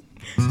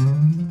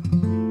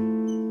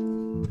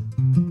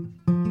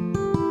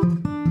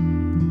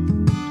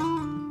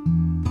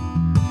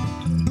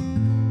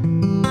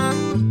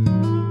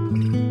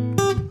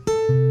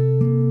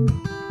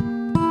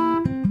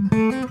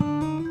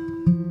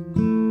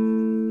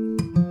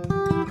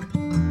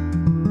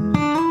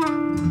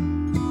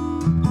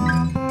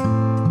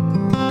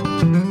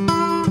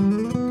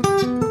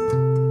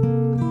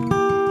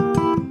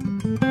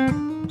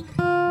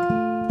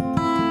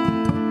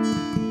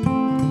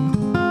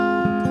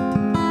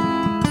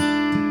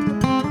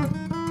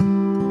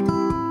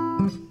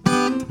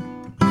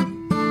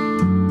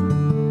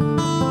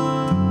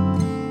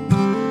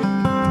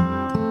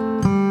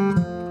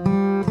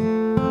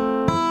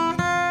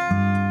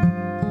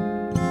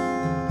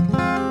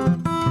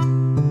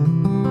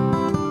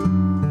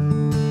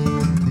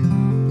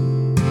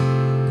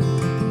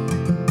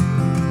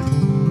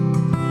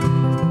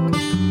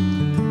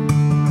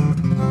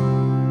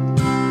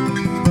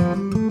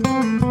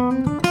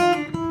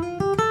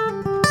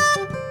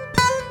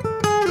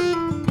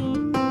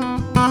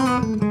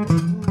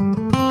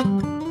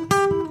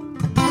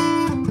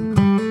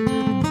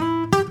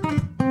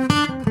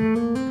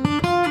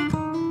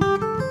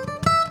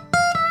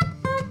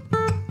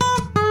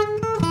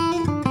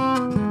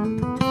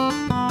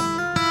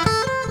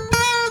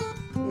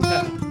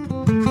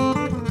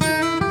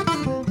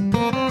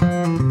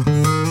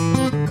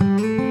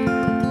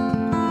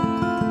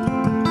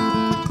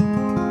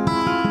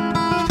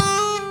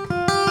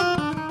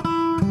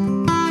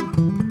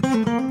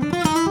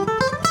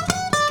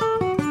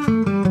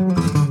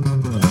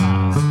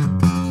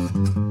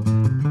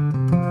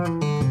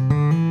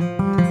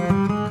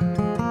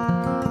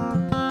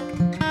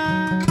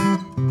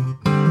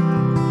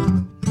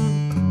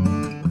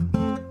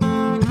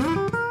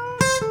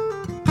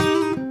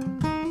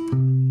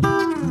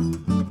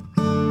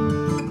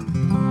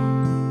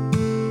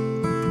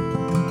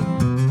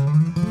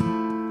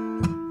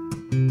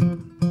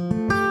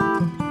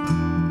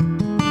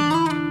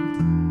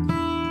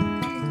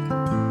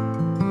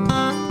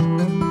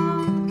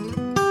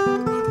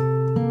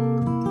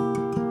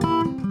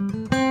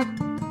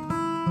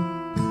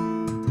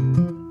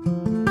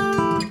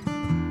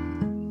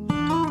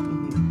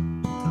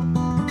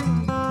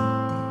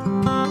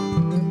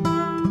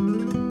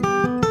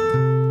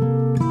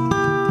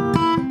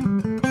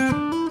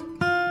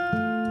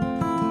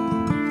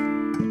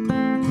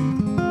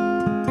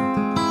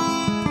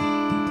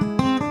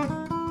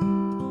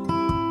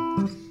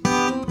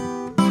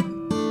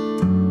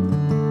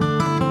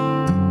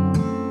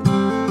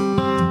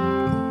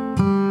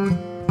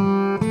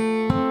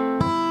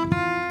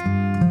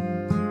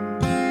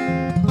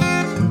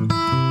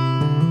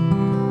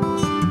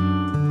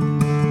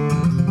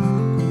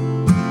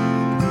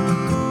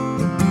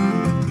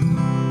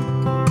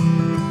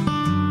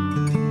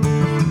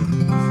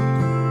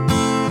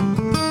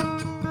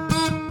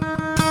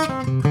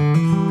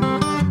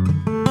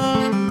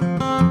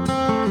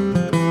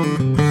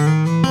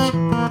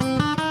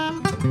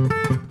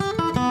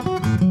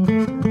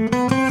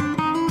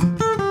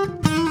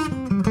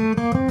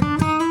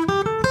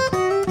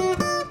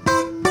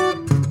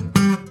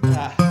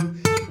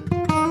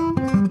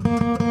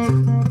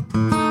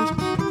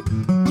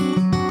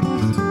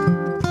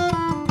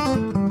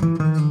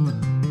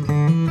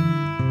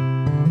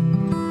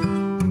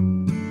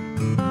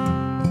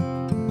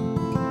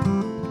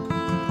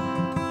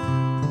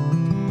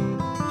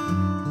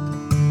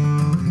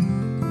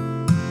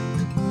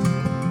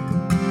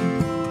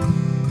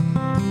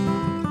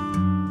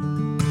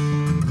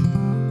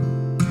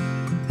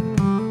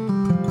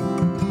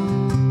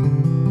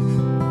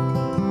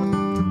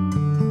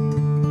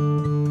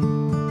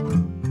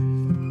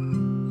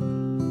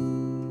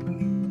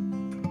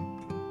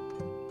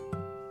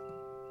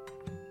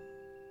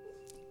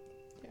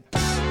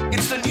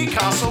 It's the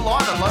Newcastle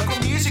Live and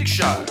Local Music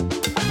Show.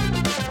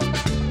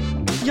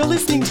 You're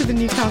listening to the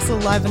Newcastle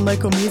Live and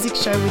Local Music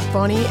Show with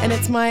Bonnie, and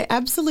it's my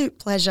absolute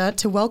pleasure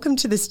to welcome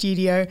to the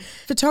studio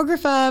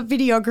photographer,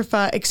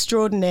 videographer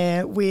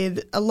extraordinaire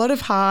with a lot of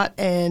heart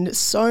and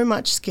so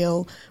much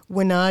skill,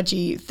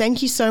 Wanagi.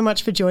 Thank you so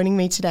much for joining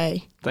me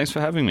today. Thanks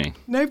for having me.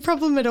 No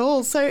problem at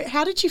all. So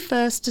how did you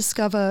first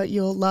discover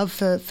your love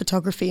for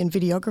photography and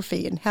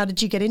videography, and how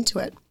did you get into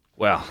it?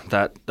 Well,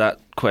 that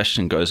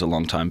question goes a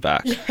long time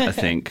back, I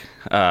think.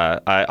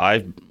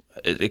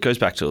 It goes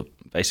back to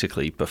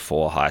basically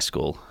before high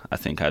school. I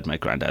think I had my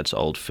granddad's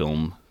old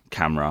film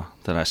camera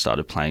that I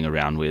started playing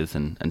around with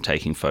and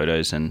taking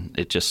photos, and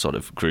it just sort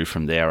of grew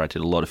from there. I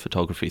did a lot of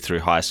photography through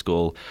high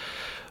school.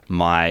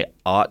 My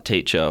art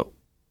teacher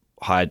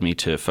hired me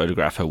to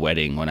photograph her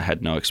wedding when I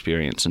had no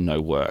experience and no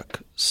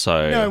work.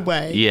 So no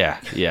way.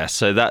 Yeah.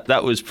 So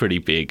that was pretty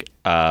big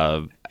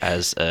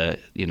as a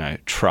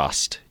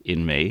trust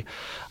in me.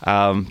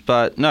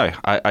 But no,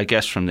 I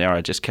guess from there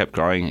I just kept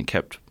growing and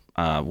kept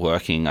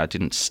working. I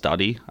didn't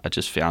study. I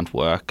just found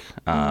work,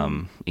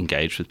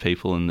 engaged with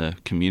people in the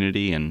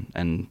community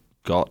and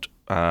got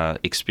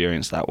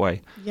experience that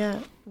way. Yeah,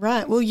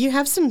 right. Well, you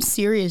have some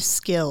serious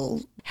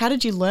skill. How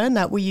did you learn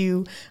that? Were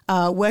you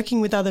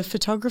working with other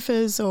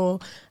photographers, or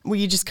were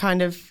you just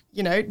kind of,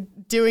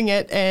 doing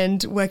it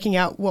and working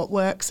out what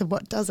works and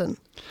what doesn't?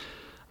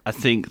 I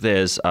think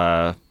there's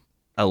a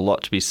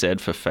lot to be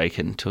said for fake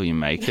it until you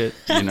make it,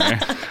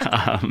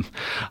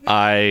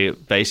 I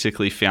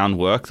basically found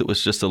work that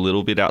was just a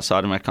little bit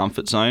outside of my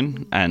comfort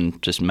zone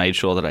and just made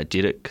sure that I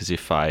did it, because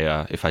if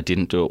I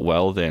didn't do it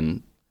well,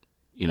 then,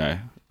 I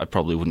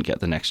probably wouldn't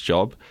get the next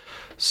job.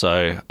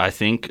 So I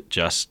think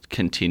just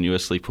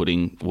continuously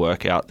putting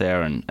work out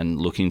there and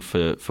looking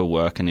for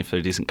work, and if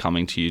it isn't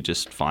coming to you,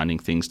 just finding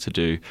things to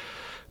do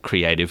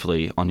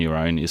creatively on your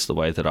own is the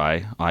way that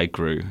I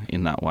grew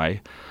in that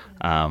way.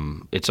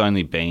 It's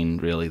only been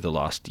really the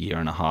last year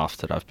and a half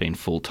that I've been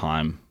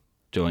full-time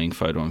doing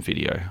photo and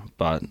video,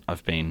 but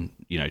I've been,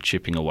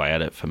 chipping away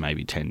at it for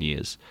maybe 10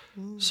 years.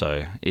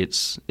 So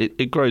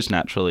it grows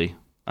naturally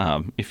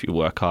if you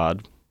work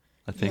hard,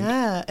 I think.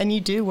 Yeah, and you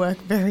do work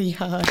very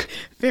hard,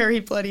 very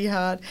bloody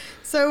hard.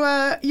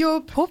 So your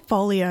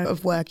portfolio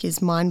of work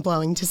is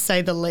mind-blowing, to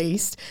say the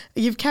least.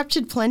 You've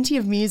captured plenty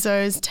of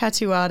musos,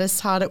 tattoo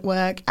artists hard at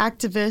work,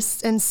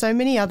 activists, and so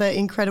many other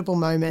incredible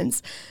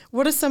moments.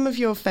 What are some of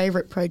your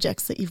favourite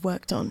projects that you've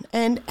worked on?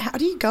 And how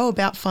do you go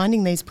about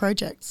finding these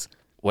projects?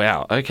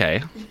 Wow,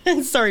 okay.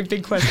 Sorry,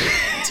 big question.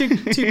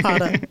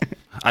 Two-parter.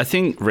 I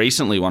think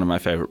recently one of my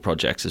favourite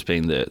projects has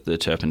been the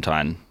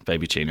Turpentine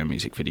Baby Chino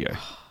music video.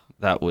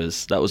 That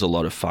was a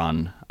lot of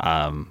fun.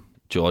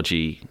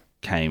 Georgie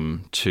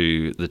came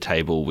to the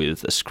table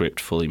with a script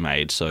fully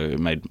made, so it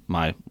made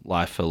my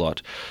life a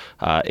lot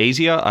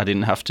easier. I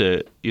didn't have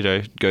to,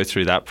 go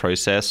through that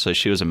process. So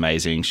she was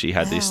amazing. She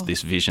had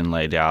this vision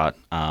laid out.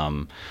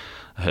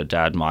 Her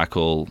dad,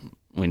 Michael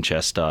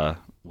Winchester,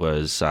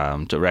 was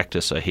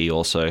director, so he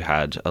also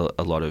had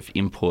a lot of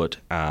input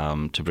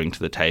to bring to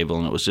the table,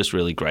 and it was just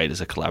really great as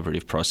a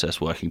collaborative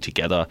process working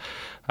together.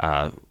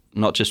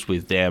 Not just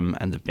with them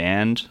and the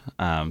band,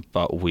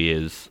 but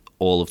with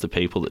all of the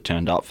people that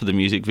turned up for the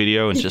music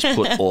video and just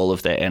put all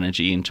of their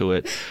energy into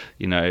it.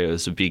 It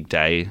was a big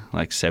day,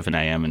 like 7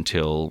 a.m.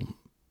 until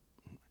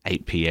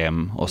 8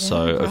 p.m. or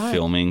so of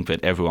filming,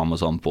 but everyone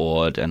was on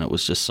board and it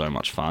was just so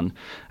much fun.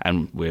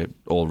 And we're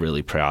all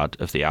really proud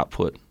of the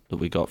output that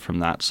we got from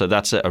that. So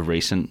that's a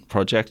recent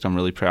project I'm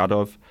really proud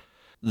of.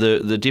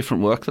 The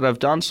different work that I've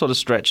done sort of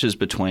stretches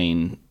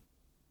between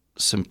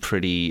some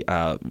pretty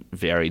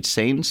varied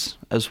scenes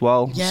as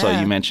well. Yeah. So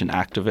you mentioned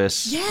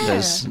activists.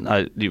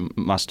 Yeah. You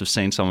must have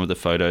seen some of the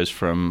photos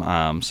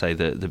from, say,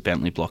 the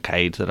Bentley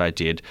blockade that I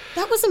did.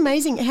 That was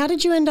amazing. How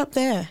did you end up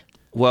there?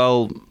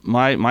 Well,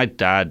 my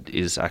dad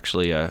is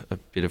actually a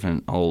bit of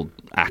an old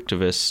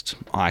activist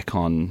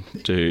icon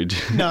dude.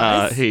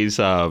 Nice. His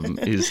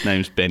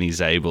name's Benny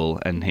Zabel,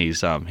 and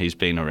he's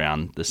been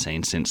around the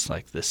scene since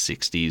like the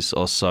 60s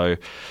or so.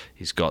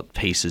 He's got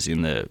pieces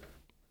in the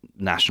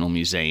National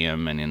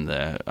Museum and in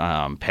the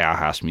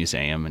Powerhouse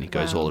Museum, and he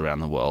goes all around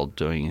the world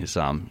doing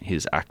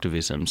his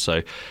activism.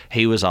 So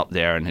he was up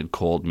there and had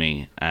called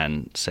me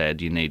and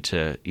said, you need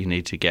to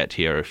get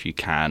here if you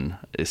can.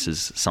 This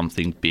is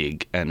something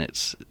big, and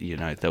it's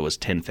there was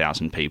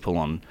 10,000 people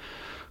on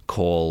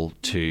call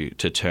to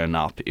turn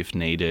up if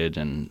needed,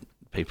 and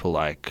people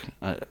like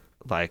I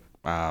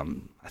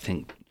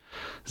think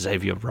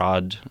Xavier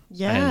Rudd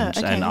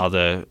and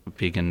other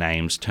bigger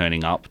names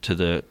turning up to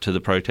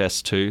the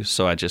protests too.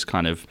 So I just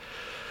kind of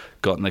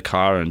got in the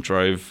car and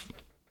drove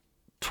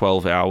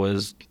 12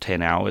 hours,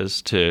 10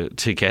 hours to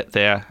get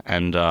there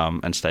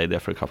and stayed there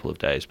for a couple of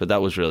days. But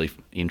that was really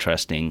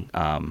interesting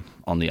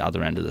on the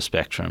other end of the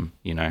spectrum,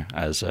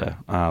 as a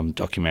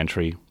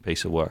documentary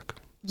piece of work.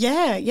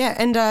 Yeah.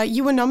 And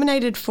you were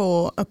nominated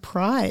for a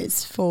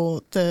prize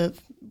for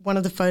one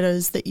of the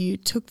photos that you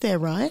took there,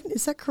 right?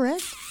 Is that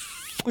correct?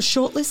 Was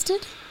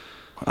shortlisted?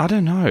 I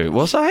don't know.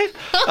 Was I?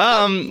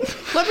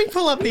 Let me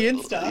pull up the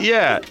Insta.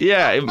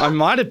 Yeah. I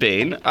might have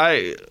been.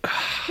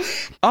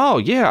 Oh,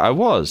 yeah, I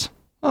was.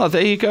 Oh,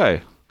 there you go.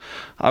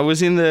 I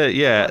was in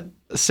the,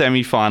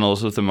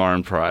 semi-finals of the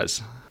Moran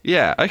Prize.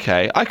 Yeah,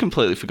 okay. I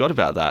completely forgot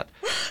about that.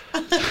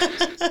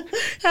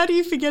 How do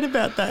you forget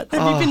about that?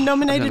 Have you been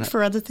nominated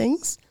for other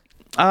things?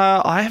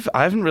 I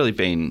haven't really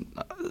been.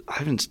 I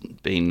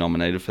haven't been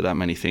nominated for that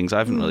many things. I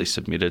haven't really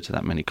submitted to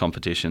that many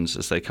competitions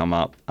as they come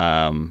up.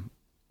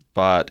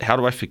 But how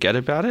do I forget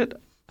about it?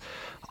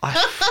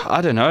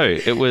 I don't know.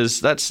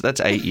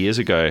 That's 8 years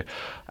ago,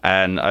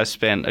 and I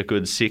spent a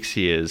good 6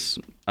 years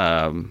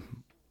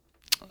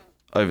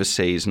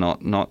overseas,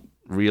 not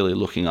really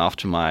looking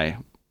after my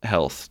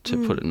health,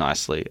 to put it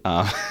nicely.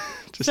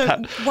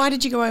 Why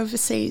did you go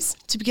overseas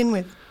to begin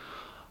with?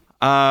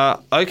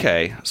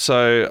 Okay,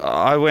 so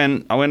I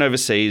went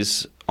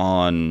overseas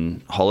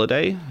on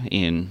holiday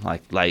in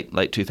like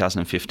late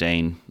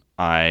 2015.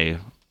 I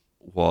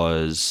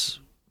was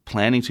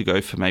planning to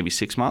go for maybe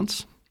 6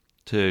 months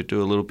to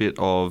do a little bit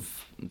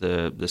of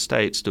the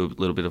States, do a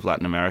little bit of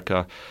Latin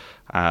America.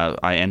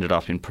 I ended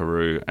up in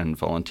Peru and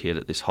volunteered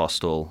at this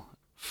hostel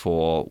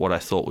for what I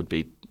thought would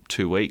be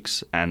 2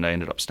 weeks, and I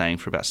ended up staying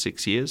for about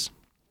 6 years.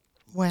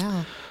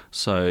 Wow.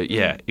 So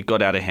yeah, it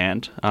got out of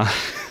hand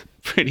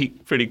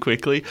pretty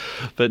quickly,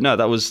 but no,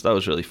 that was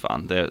really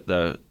fun.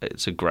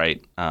 It's a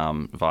great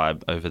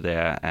vibe over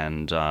there,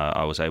 and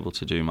I was able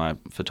to do my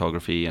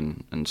photography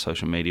and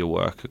social media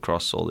work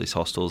across all these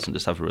hostels and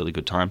just have a really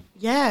good time.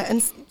 Yeah,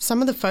 and some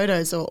of the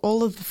photos, or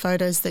all of the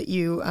photos that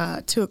you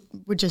took,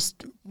 were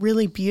just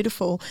really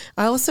beautiful.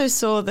 I also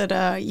saw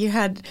that you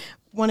had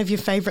one of your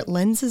favourite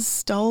lenses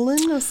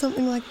stolen or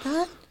something like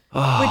that.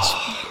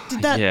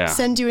 Did that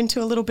send you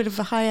into a little bit of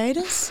a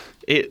hiatus?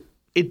 It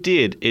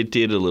did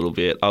a little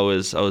bit. I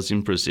was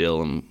in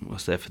Brazil and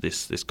was there for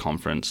this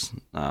conference,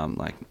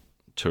 like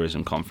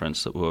tourism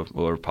conference that we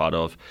were a part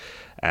of,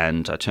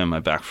 and I turned my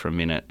back for a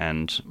minute,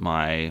 and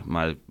my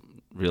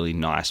really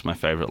nice, my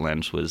favourite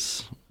lens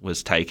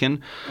was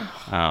taken.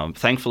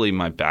 Thankfully,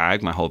 my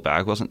whole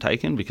bag wasn't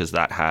taken, because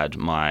that had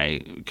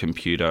my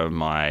computer,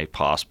 my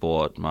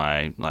passport,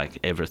 my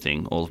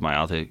everything, all of my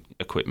other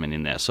equipment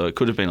in there. So it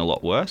could have been a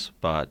lot worse.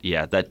 But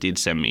yeah, that did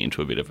send me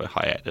into a bit of a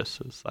hiatus.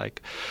 It's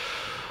like,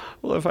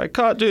 well, if I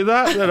can't do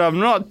that, then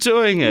I'm not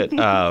doing it.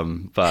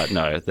 But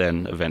no,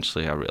 then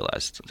eventually I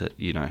realised that,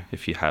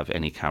 if you have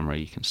any camera,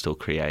 you can still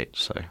create.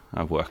 So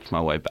I worked my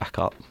way back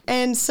up.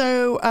 And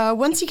so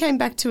once you came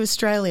back to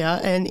Australia,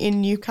 and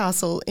in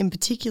Newcastle in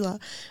particular,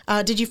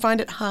 did you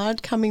find it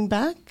hard coming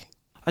back?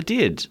 I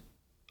did.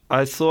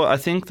 I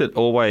think that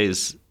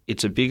always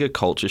it's a bigger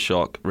culture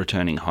shock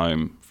returning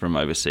home from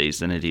overseas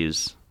than it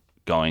is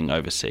going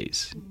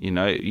overseas,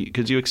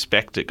 because you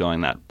expect it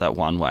going that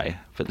one way,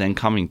 but then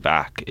coming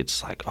back,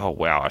 it's like, oh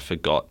wow, I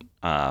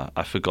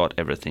forgot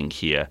everything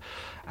here.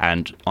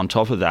 And on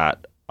top of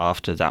that,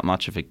 after that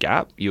much of a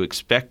gap, you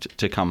expect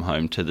to come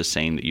home to the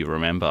scene that you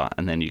remember,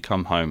 and then you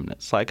come home and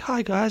it's like,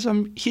 hi guys,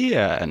 I'm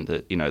here, and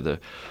the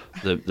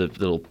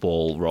little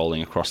ball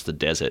rolling across the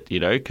desert,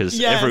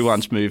 because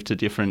everyone's moved to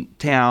different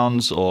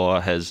towns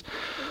or has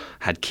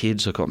had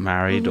kids or got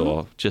married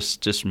or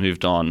just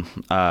moved on.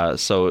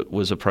 So it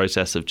was a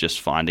process of just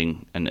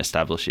finding and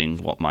establishing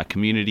what my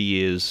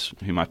community is,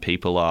 who my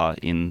people are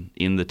in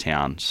the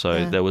town.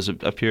 So there was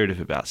a period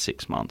of about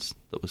 6 months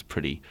that was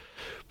pretty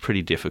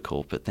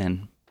difficult. But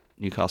then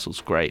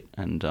Newcastle's great,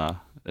 and I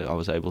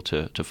was able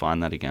to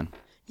find that again.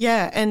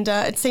 Yeah, and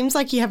it seems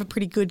like you have a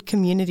pretty good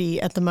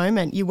community at the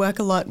moment. You work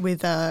a lot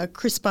with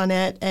Chris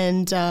Barnett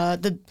and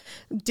the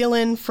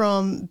Dylan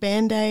from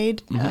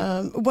Band-Aid.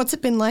 What's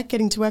it been like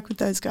getting to work with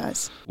those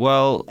guys?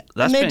 Well,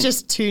 they're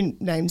just two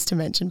names to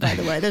mention, by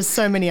the way. There's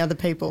so many other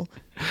people.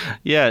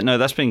 Yeah, no,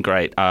 that's been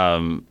great.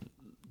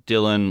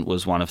 Dylan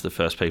was one of the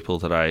first people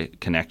that I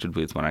connected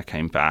with when I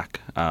came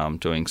back,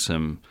 doing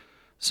some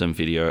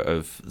video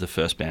of the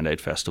first Band-Aid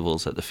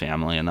festivals at the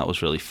family, and that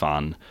was really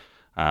fun.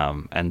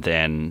 And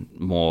then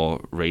more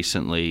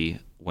recently,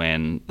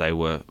 when they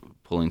were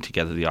pulling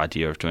together the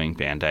idea of doing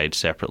Band-Aid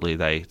separately,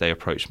 they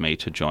approached me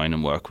to join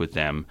and work with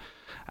them.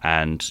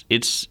 And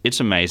it's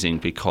amazing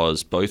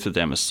because both of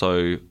them are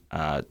so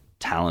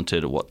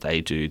talented at what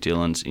they do.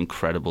 Dylan's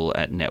incredible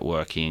at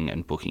networking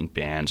and booking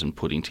bands and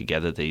putting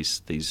together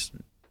these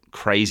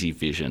crazy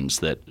visions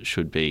that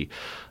should be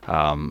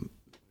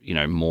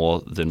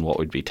more than what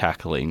we'd be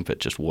tackling, but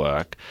just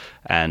work.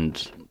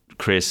 And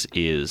Chris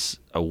is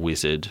a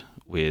wizard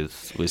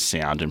with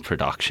sound and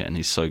production.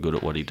 He's so good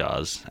at what he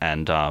does,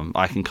 and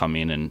I can come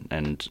in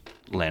and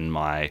lend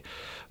my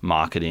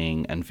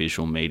marketing and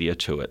visual media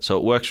to it. So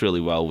it works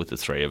really well with the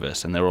three of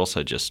us, and they're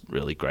also just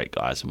really great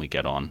guys, and we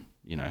get on,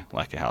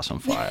 like a house on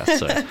fire.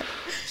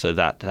 So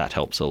that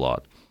helps a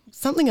lot.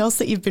 Something else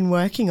that you've been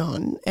working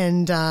on,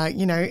 and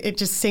it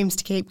just seems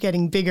to keep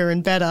getting bigger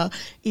and better,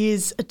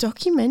 is a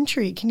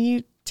documentary. Can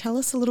you tell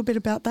us a little bit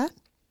about that?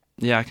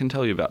 Yeah, I can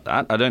tell you about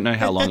that. I don't know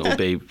how long it will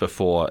be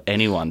before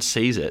anyone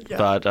sees it,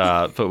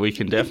 but we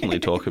can definitely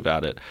talk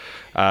about it.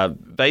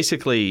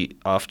 Basically,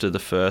 after the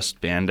first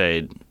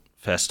Band-Aid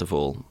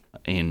festival,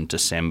 in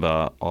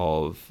December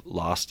of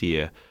last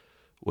year,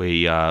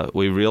 we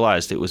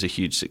realised it was a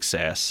huge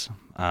success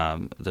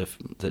that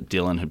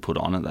Dylan had put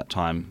on at that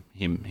time,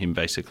 him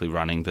basically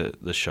running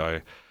the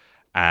show.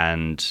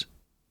 And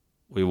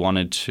we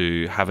wanted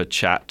to have a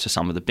chat to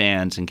some of the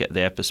bands and get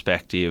their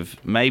perspective,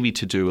 maybe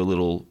to do a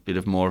little bit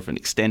of more of an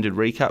extended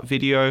recap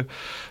video.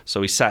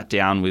 So we sat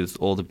down with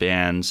all the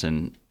bands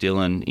and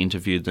Dylan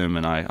interviewed them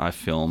and I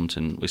filmed,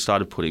 and we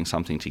started putting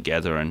something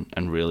together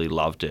and really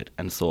loved it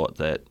and thought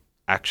that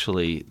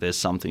actually there's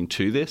something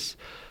to this.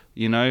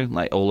 You know,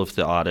 like all of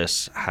the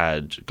artists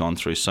had gone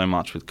through so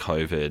much with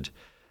COVID,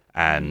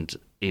 and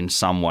in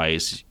some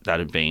ways that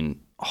had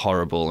been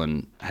horrible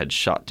and had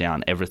shut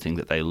down everything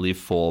that they live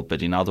for,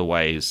 but in other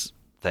ways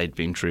they'd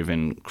been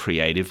driven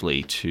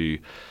creatively to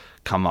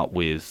come up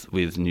with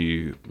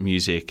new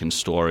music and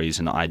stories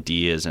and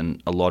ideas,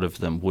 and a lot of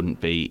them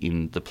wouldn't be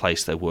in the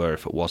place they were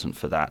if it wasn't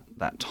for that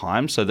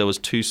time. So there was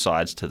two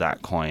sides to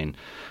that coin,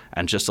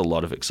 and just a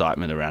lot of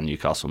excitement around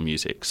Newcastle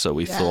music. So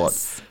we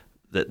thought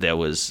that there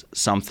was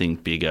something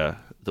bigger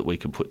that we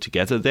could put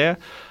together there.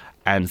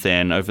 And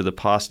then over the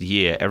past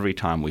year, every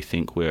time we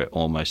think we're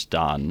almost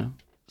done,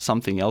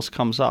 something else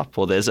comes up,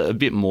 or there's a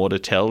bit more to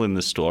tell in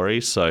the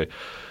story. So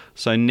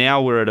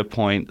now we're at a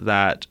point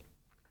that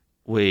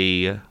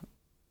we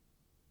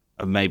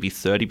are maybe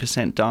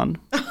 30% done.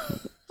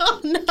 Oh,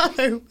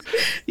 no.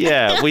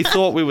 Yeah, we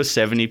thought we were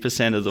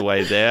 70% of the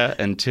way there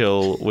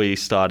until we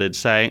started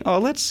saying, oh,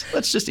 let's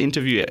just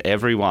interview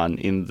everyone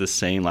in the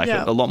scene, like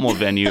a lot more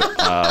venue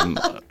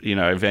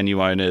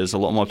owners, a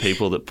lot more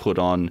people that put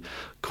on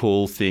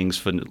cool things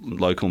for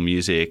local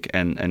music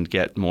and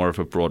get more of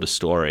a broader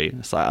story.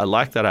 So I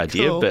like that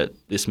idea, but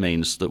this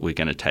means that we're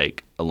going to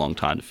take a long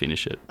time to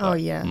finish it. Oh,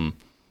 yeah.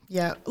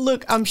 Yeah.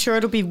 Look, I'm sure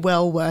it'll be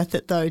well worth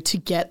it, though, to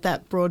get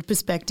that broad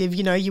perspective.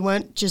 You know, you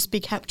won't just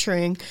be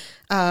capturing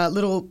a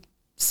little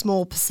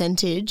small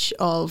percentage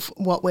of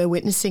what we're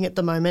witnessing at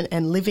the moment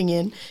and living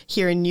in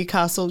here in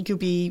Newcastle. You'll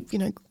be,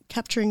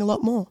 capturing a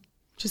lot more,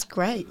 which is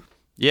great.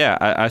 Yeah,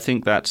 I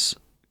think that's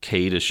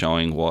key to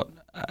showing what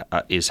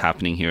is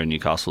happening here in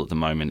Newcastle at the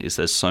moment. Is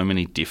there's so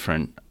many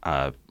different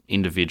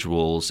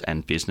individuals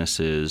and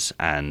businesses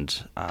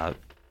and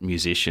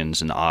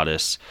musicians and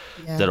artists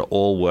that are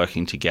all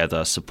working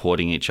together,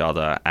 supporting each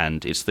other,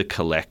 and it's the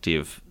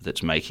collective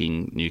that's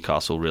making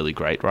Newcastle really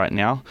great right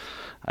now.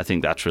 I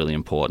think that's really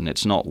important.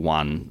 It's not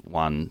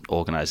one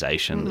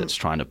organisation that's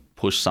trying to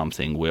push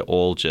something. We're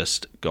all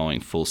just going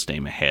full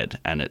steam ahead,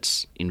 and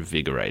it's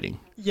invigorating.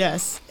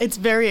 Yes, it's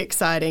very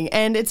exciting,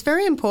 and it's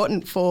very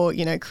important for,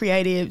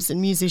 creatives and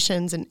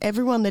musicians and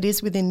everyone that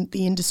is within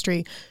the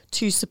industry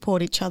to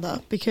support each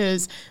other,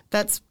 because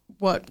that's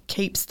what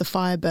keeps the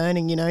fire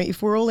burning.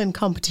 If we're all in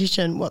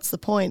competition, what's the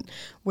point?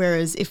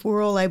 Whereas if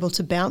we're all able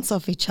to bounce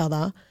off each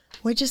other,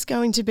 we're just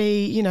going to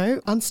be,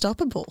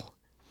 unstoppable.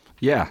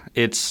 Yeah,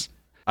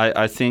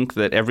 I think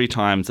that every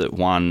time that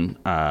one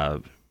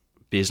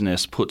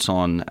business puts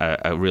on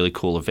a really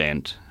cool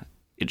event,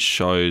 it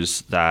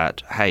shows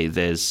that, hey,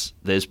 there's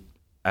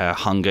a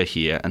hunger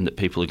here and that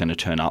people are going to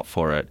turn up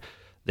for it.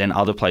 Then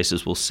other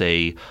places will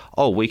see,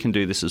 oh, we can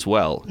do this as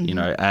well,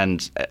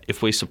 and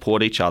if we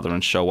support each other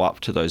and show up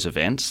to those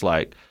events,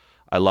 like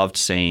I loved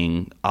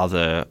seeing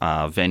other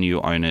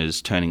venue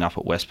owners turning up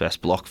at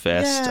Westbest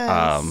Blockfest.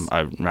 Yes.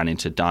 I ran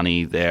into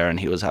Dunny there and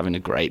he was having a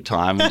great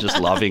time and just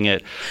loving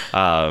it.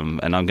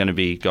 And I'm going to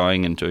be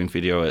going and doing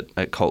video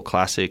at Cult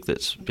Classic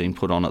that's being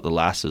put on at the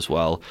Lass as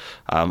well.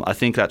 I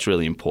think that's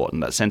really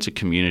important, that sense of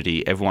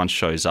community. Everyone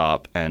shows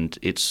up and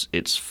it's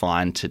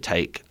fine to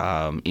take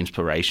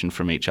inspiration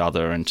from each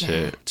other and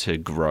to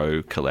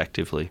grow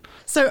collectively.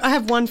 So I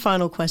have one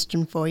final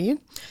question for you.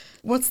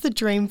 What's the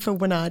dream for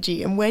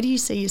Wanagi, and where do you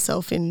see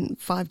yourself in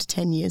 5 to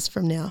 10 years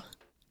from now?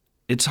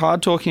 It's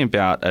hard talking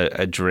about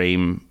a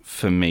dream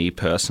for me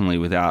personally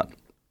without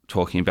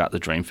talking about the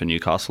dream for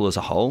Newcastle as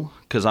a whole,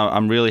 because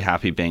I'm really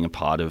happy being a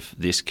part of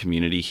this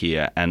community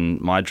here, and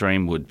my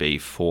dream would be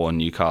for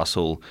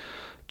Newcastle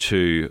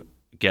to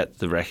get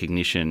the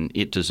recognition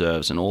it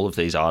deserves, and all of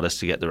these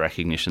artists to get the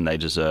recognition they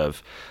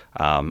deserve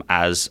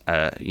as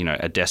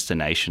a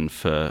destination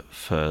for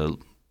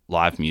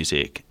live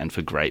music and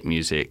for great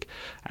music,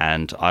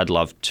 and I'd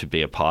love to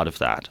be a part of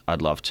that.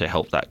 I'd love to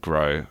help that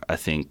grow. I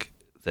think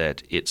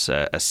that it's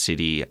a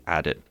city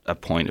at a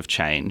point of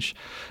change,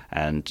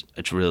 and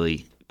it's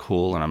really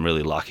cool, and I'm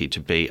really lucky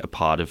to be a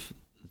part of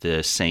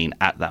the scene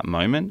at that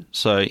moment.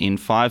 So in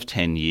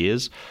 5-10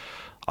 years,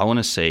 I want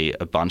to see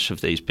a bunch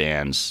of these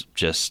bands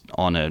just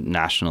on a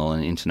national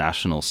and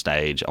international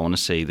stage. I want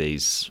to see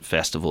these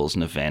festivals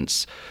and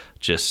events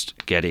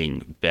just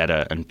getting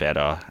better and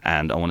better,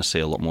 and I want to see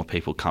a lot more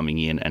people coming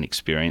in and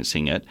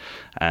experiencing it,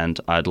 and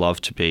I'd love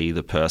to be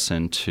the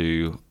person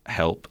to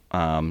help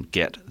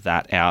get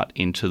that out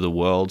into the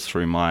world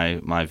through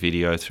my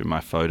video, through my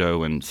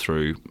photo, and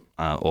through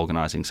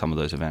organising some of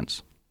those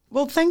events.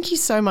 Well, thank you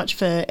so much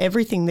for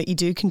everything that you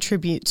do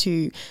contribute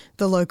to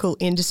the local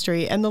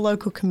industry and the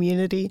local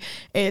community.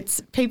 It's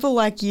people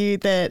like you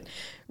that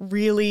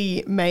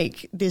really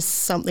make this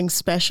something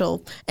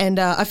special. And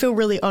I feel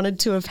really honoured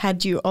to have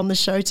had you on the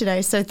show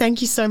today. So thank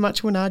you so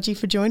much, Wanagi,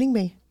 for joining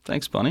me.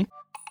 Thanks, Bonnie.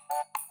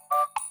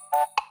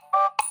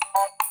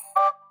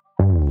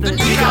 The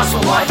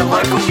Newcastle Live and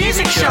Local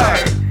Music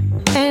Show.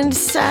 And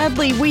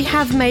sadly, we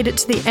have made it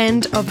to the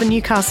end of the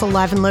Newcastle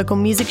Live and Local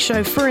Music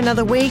Show for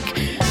another week.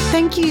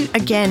 Thank you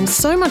again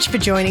so much for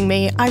joining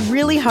me. I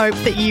really hope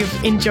that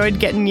you've enjoyed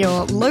getting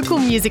your local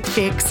music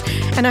fix,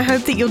 and I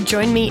hope that you'll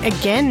join me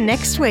again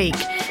next week.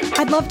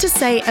 I'd love to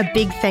say a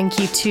big thank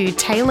you to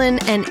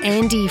Taylin and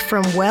Andy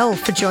from Well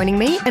for joining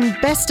me, and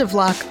best of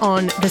luck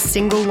on the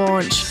single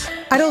launch.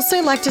 I'd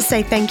also like to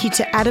say thank you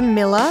to Adam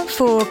Miller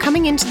for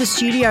coming into the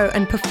studio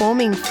and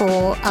performing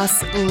for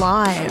us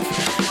live.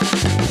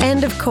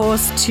 And of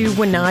course to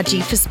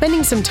Wanagi for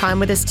spending some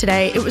time with us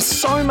today. It was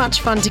so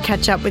much fun to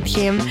catch up with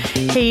him.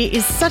 He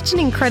is such an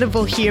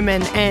incredible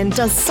human and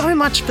does so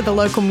much for the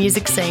local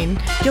music scene.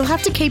 You'll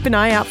have to keep an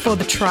eye out for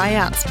the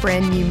Tryouts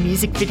brand new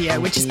music video,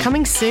 which is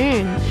coming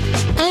soon.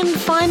 And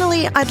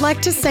finally, I'd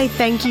like to say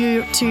thank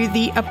you to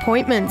The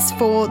Appointments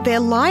for their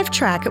live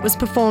track. It was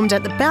performed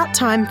at the Bout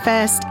Time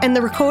Fest, and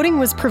the recording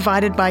was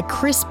provided by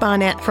Chris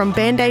Barnett from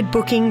Band-Aid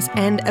Bookings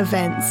and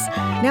Events.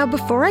 Now,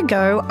 before I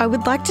go, I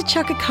would like to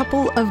chuck a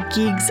couple of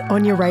gigs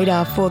on your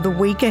radar for the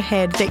week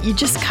ahead that you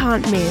just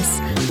can't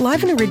miss.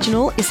 Live and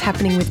Original is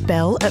happening with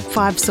Belle at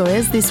Five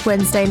Sawyers this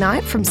Wednesday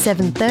night from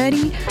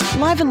 7:30.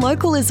 Live and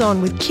Local is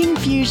on with King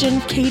Fusion,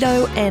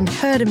 Keto and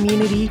Herd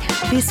Immunity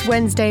this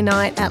Wednesday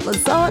night at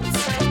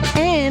Lazotte's.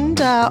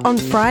 And on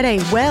Friday,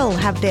 Well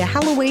have their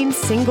Halloween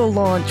single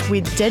launch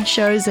with Dead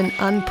Shows and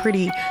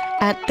Unpretty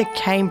at the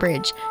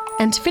Cambridge.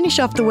 And to finish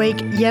off the week,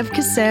 Yev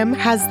Kasem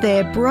has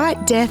their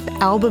Bright Death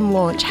album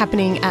launch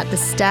happening at the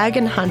Stag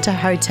and Hunter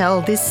Hotel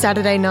this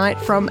Saturday night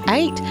from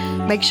 8.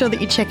 Make sure that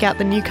you check out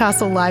the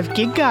Newcastle Live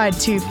Gig Guide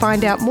to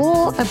find out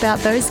more about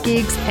those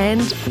gigs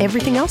and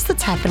everything else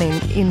that's happening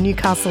in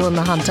Newcastle and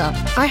the Hunter.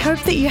 I hope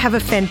that you have a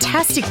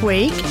fantastic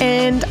week,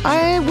 and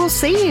I will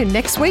see you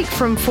next week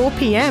from 4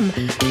 p.m.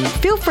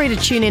 Feel free to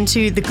tune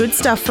into The Good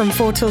Stuff from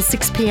 4 till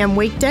 6 p.m.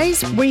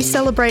 weekdays. We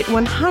celebrate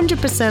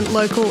 100%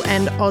 local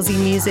and Aussie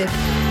music.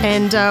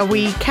 And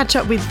we catch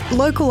up with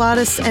local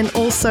artists and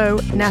also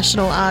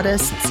national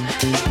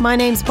artists. My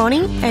name's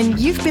Bonnie, and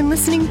you've been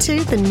listening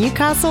to the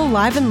Newcastle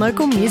Live and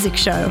Local Music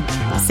Show.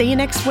 See you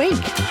next week.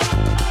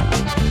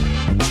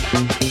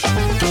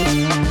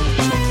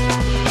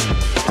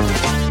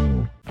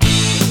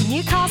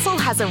 Newcastle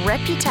has a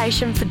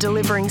reputation for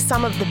delivering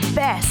some of the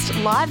best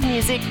live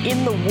music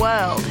in the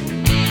world.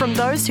 From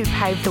those who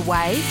paved the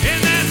way,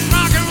 In that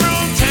rock and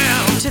roll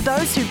town. to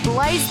those who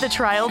blaze the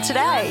trail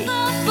today.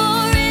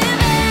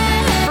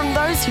 From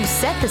those who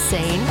set the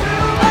scene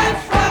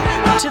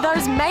to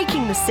those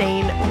making the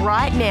scene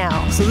right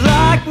now. So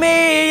lock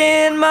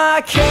me in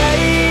my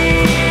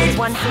cage.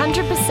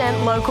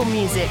 100% local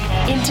music,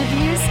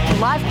 interviews,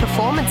 live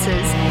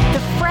performances,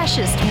 the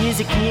freshest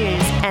music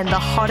news, and the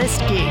hottest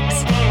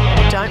gigs.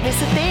 Don't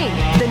miss a thing.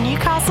 The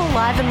Newcastle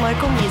Live and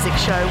Local Music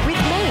Show with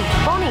me,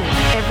 Bonnie,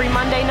 every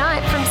Monday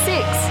night from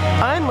 6,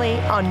 only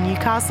on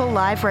Newcastle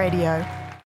Live Radio.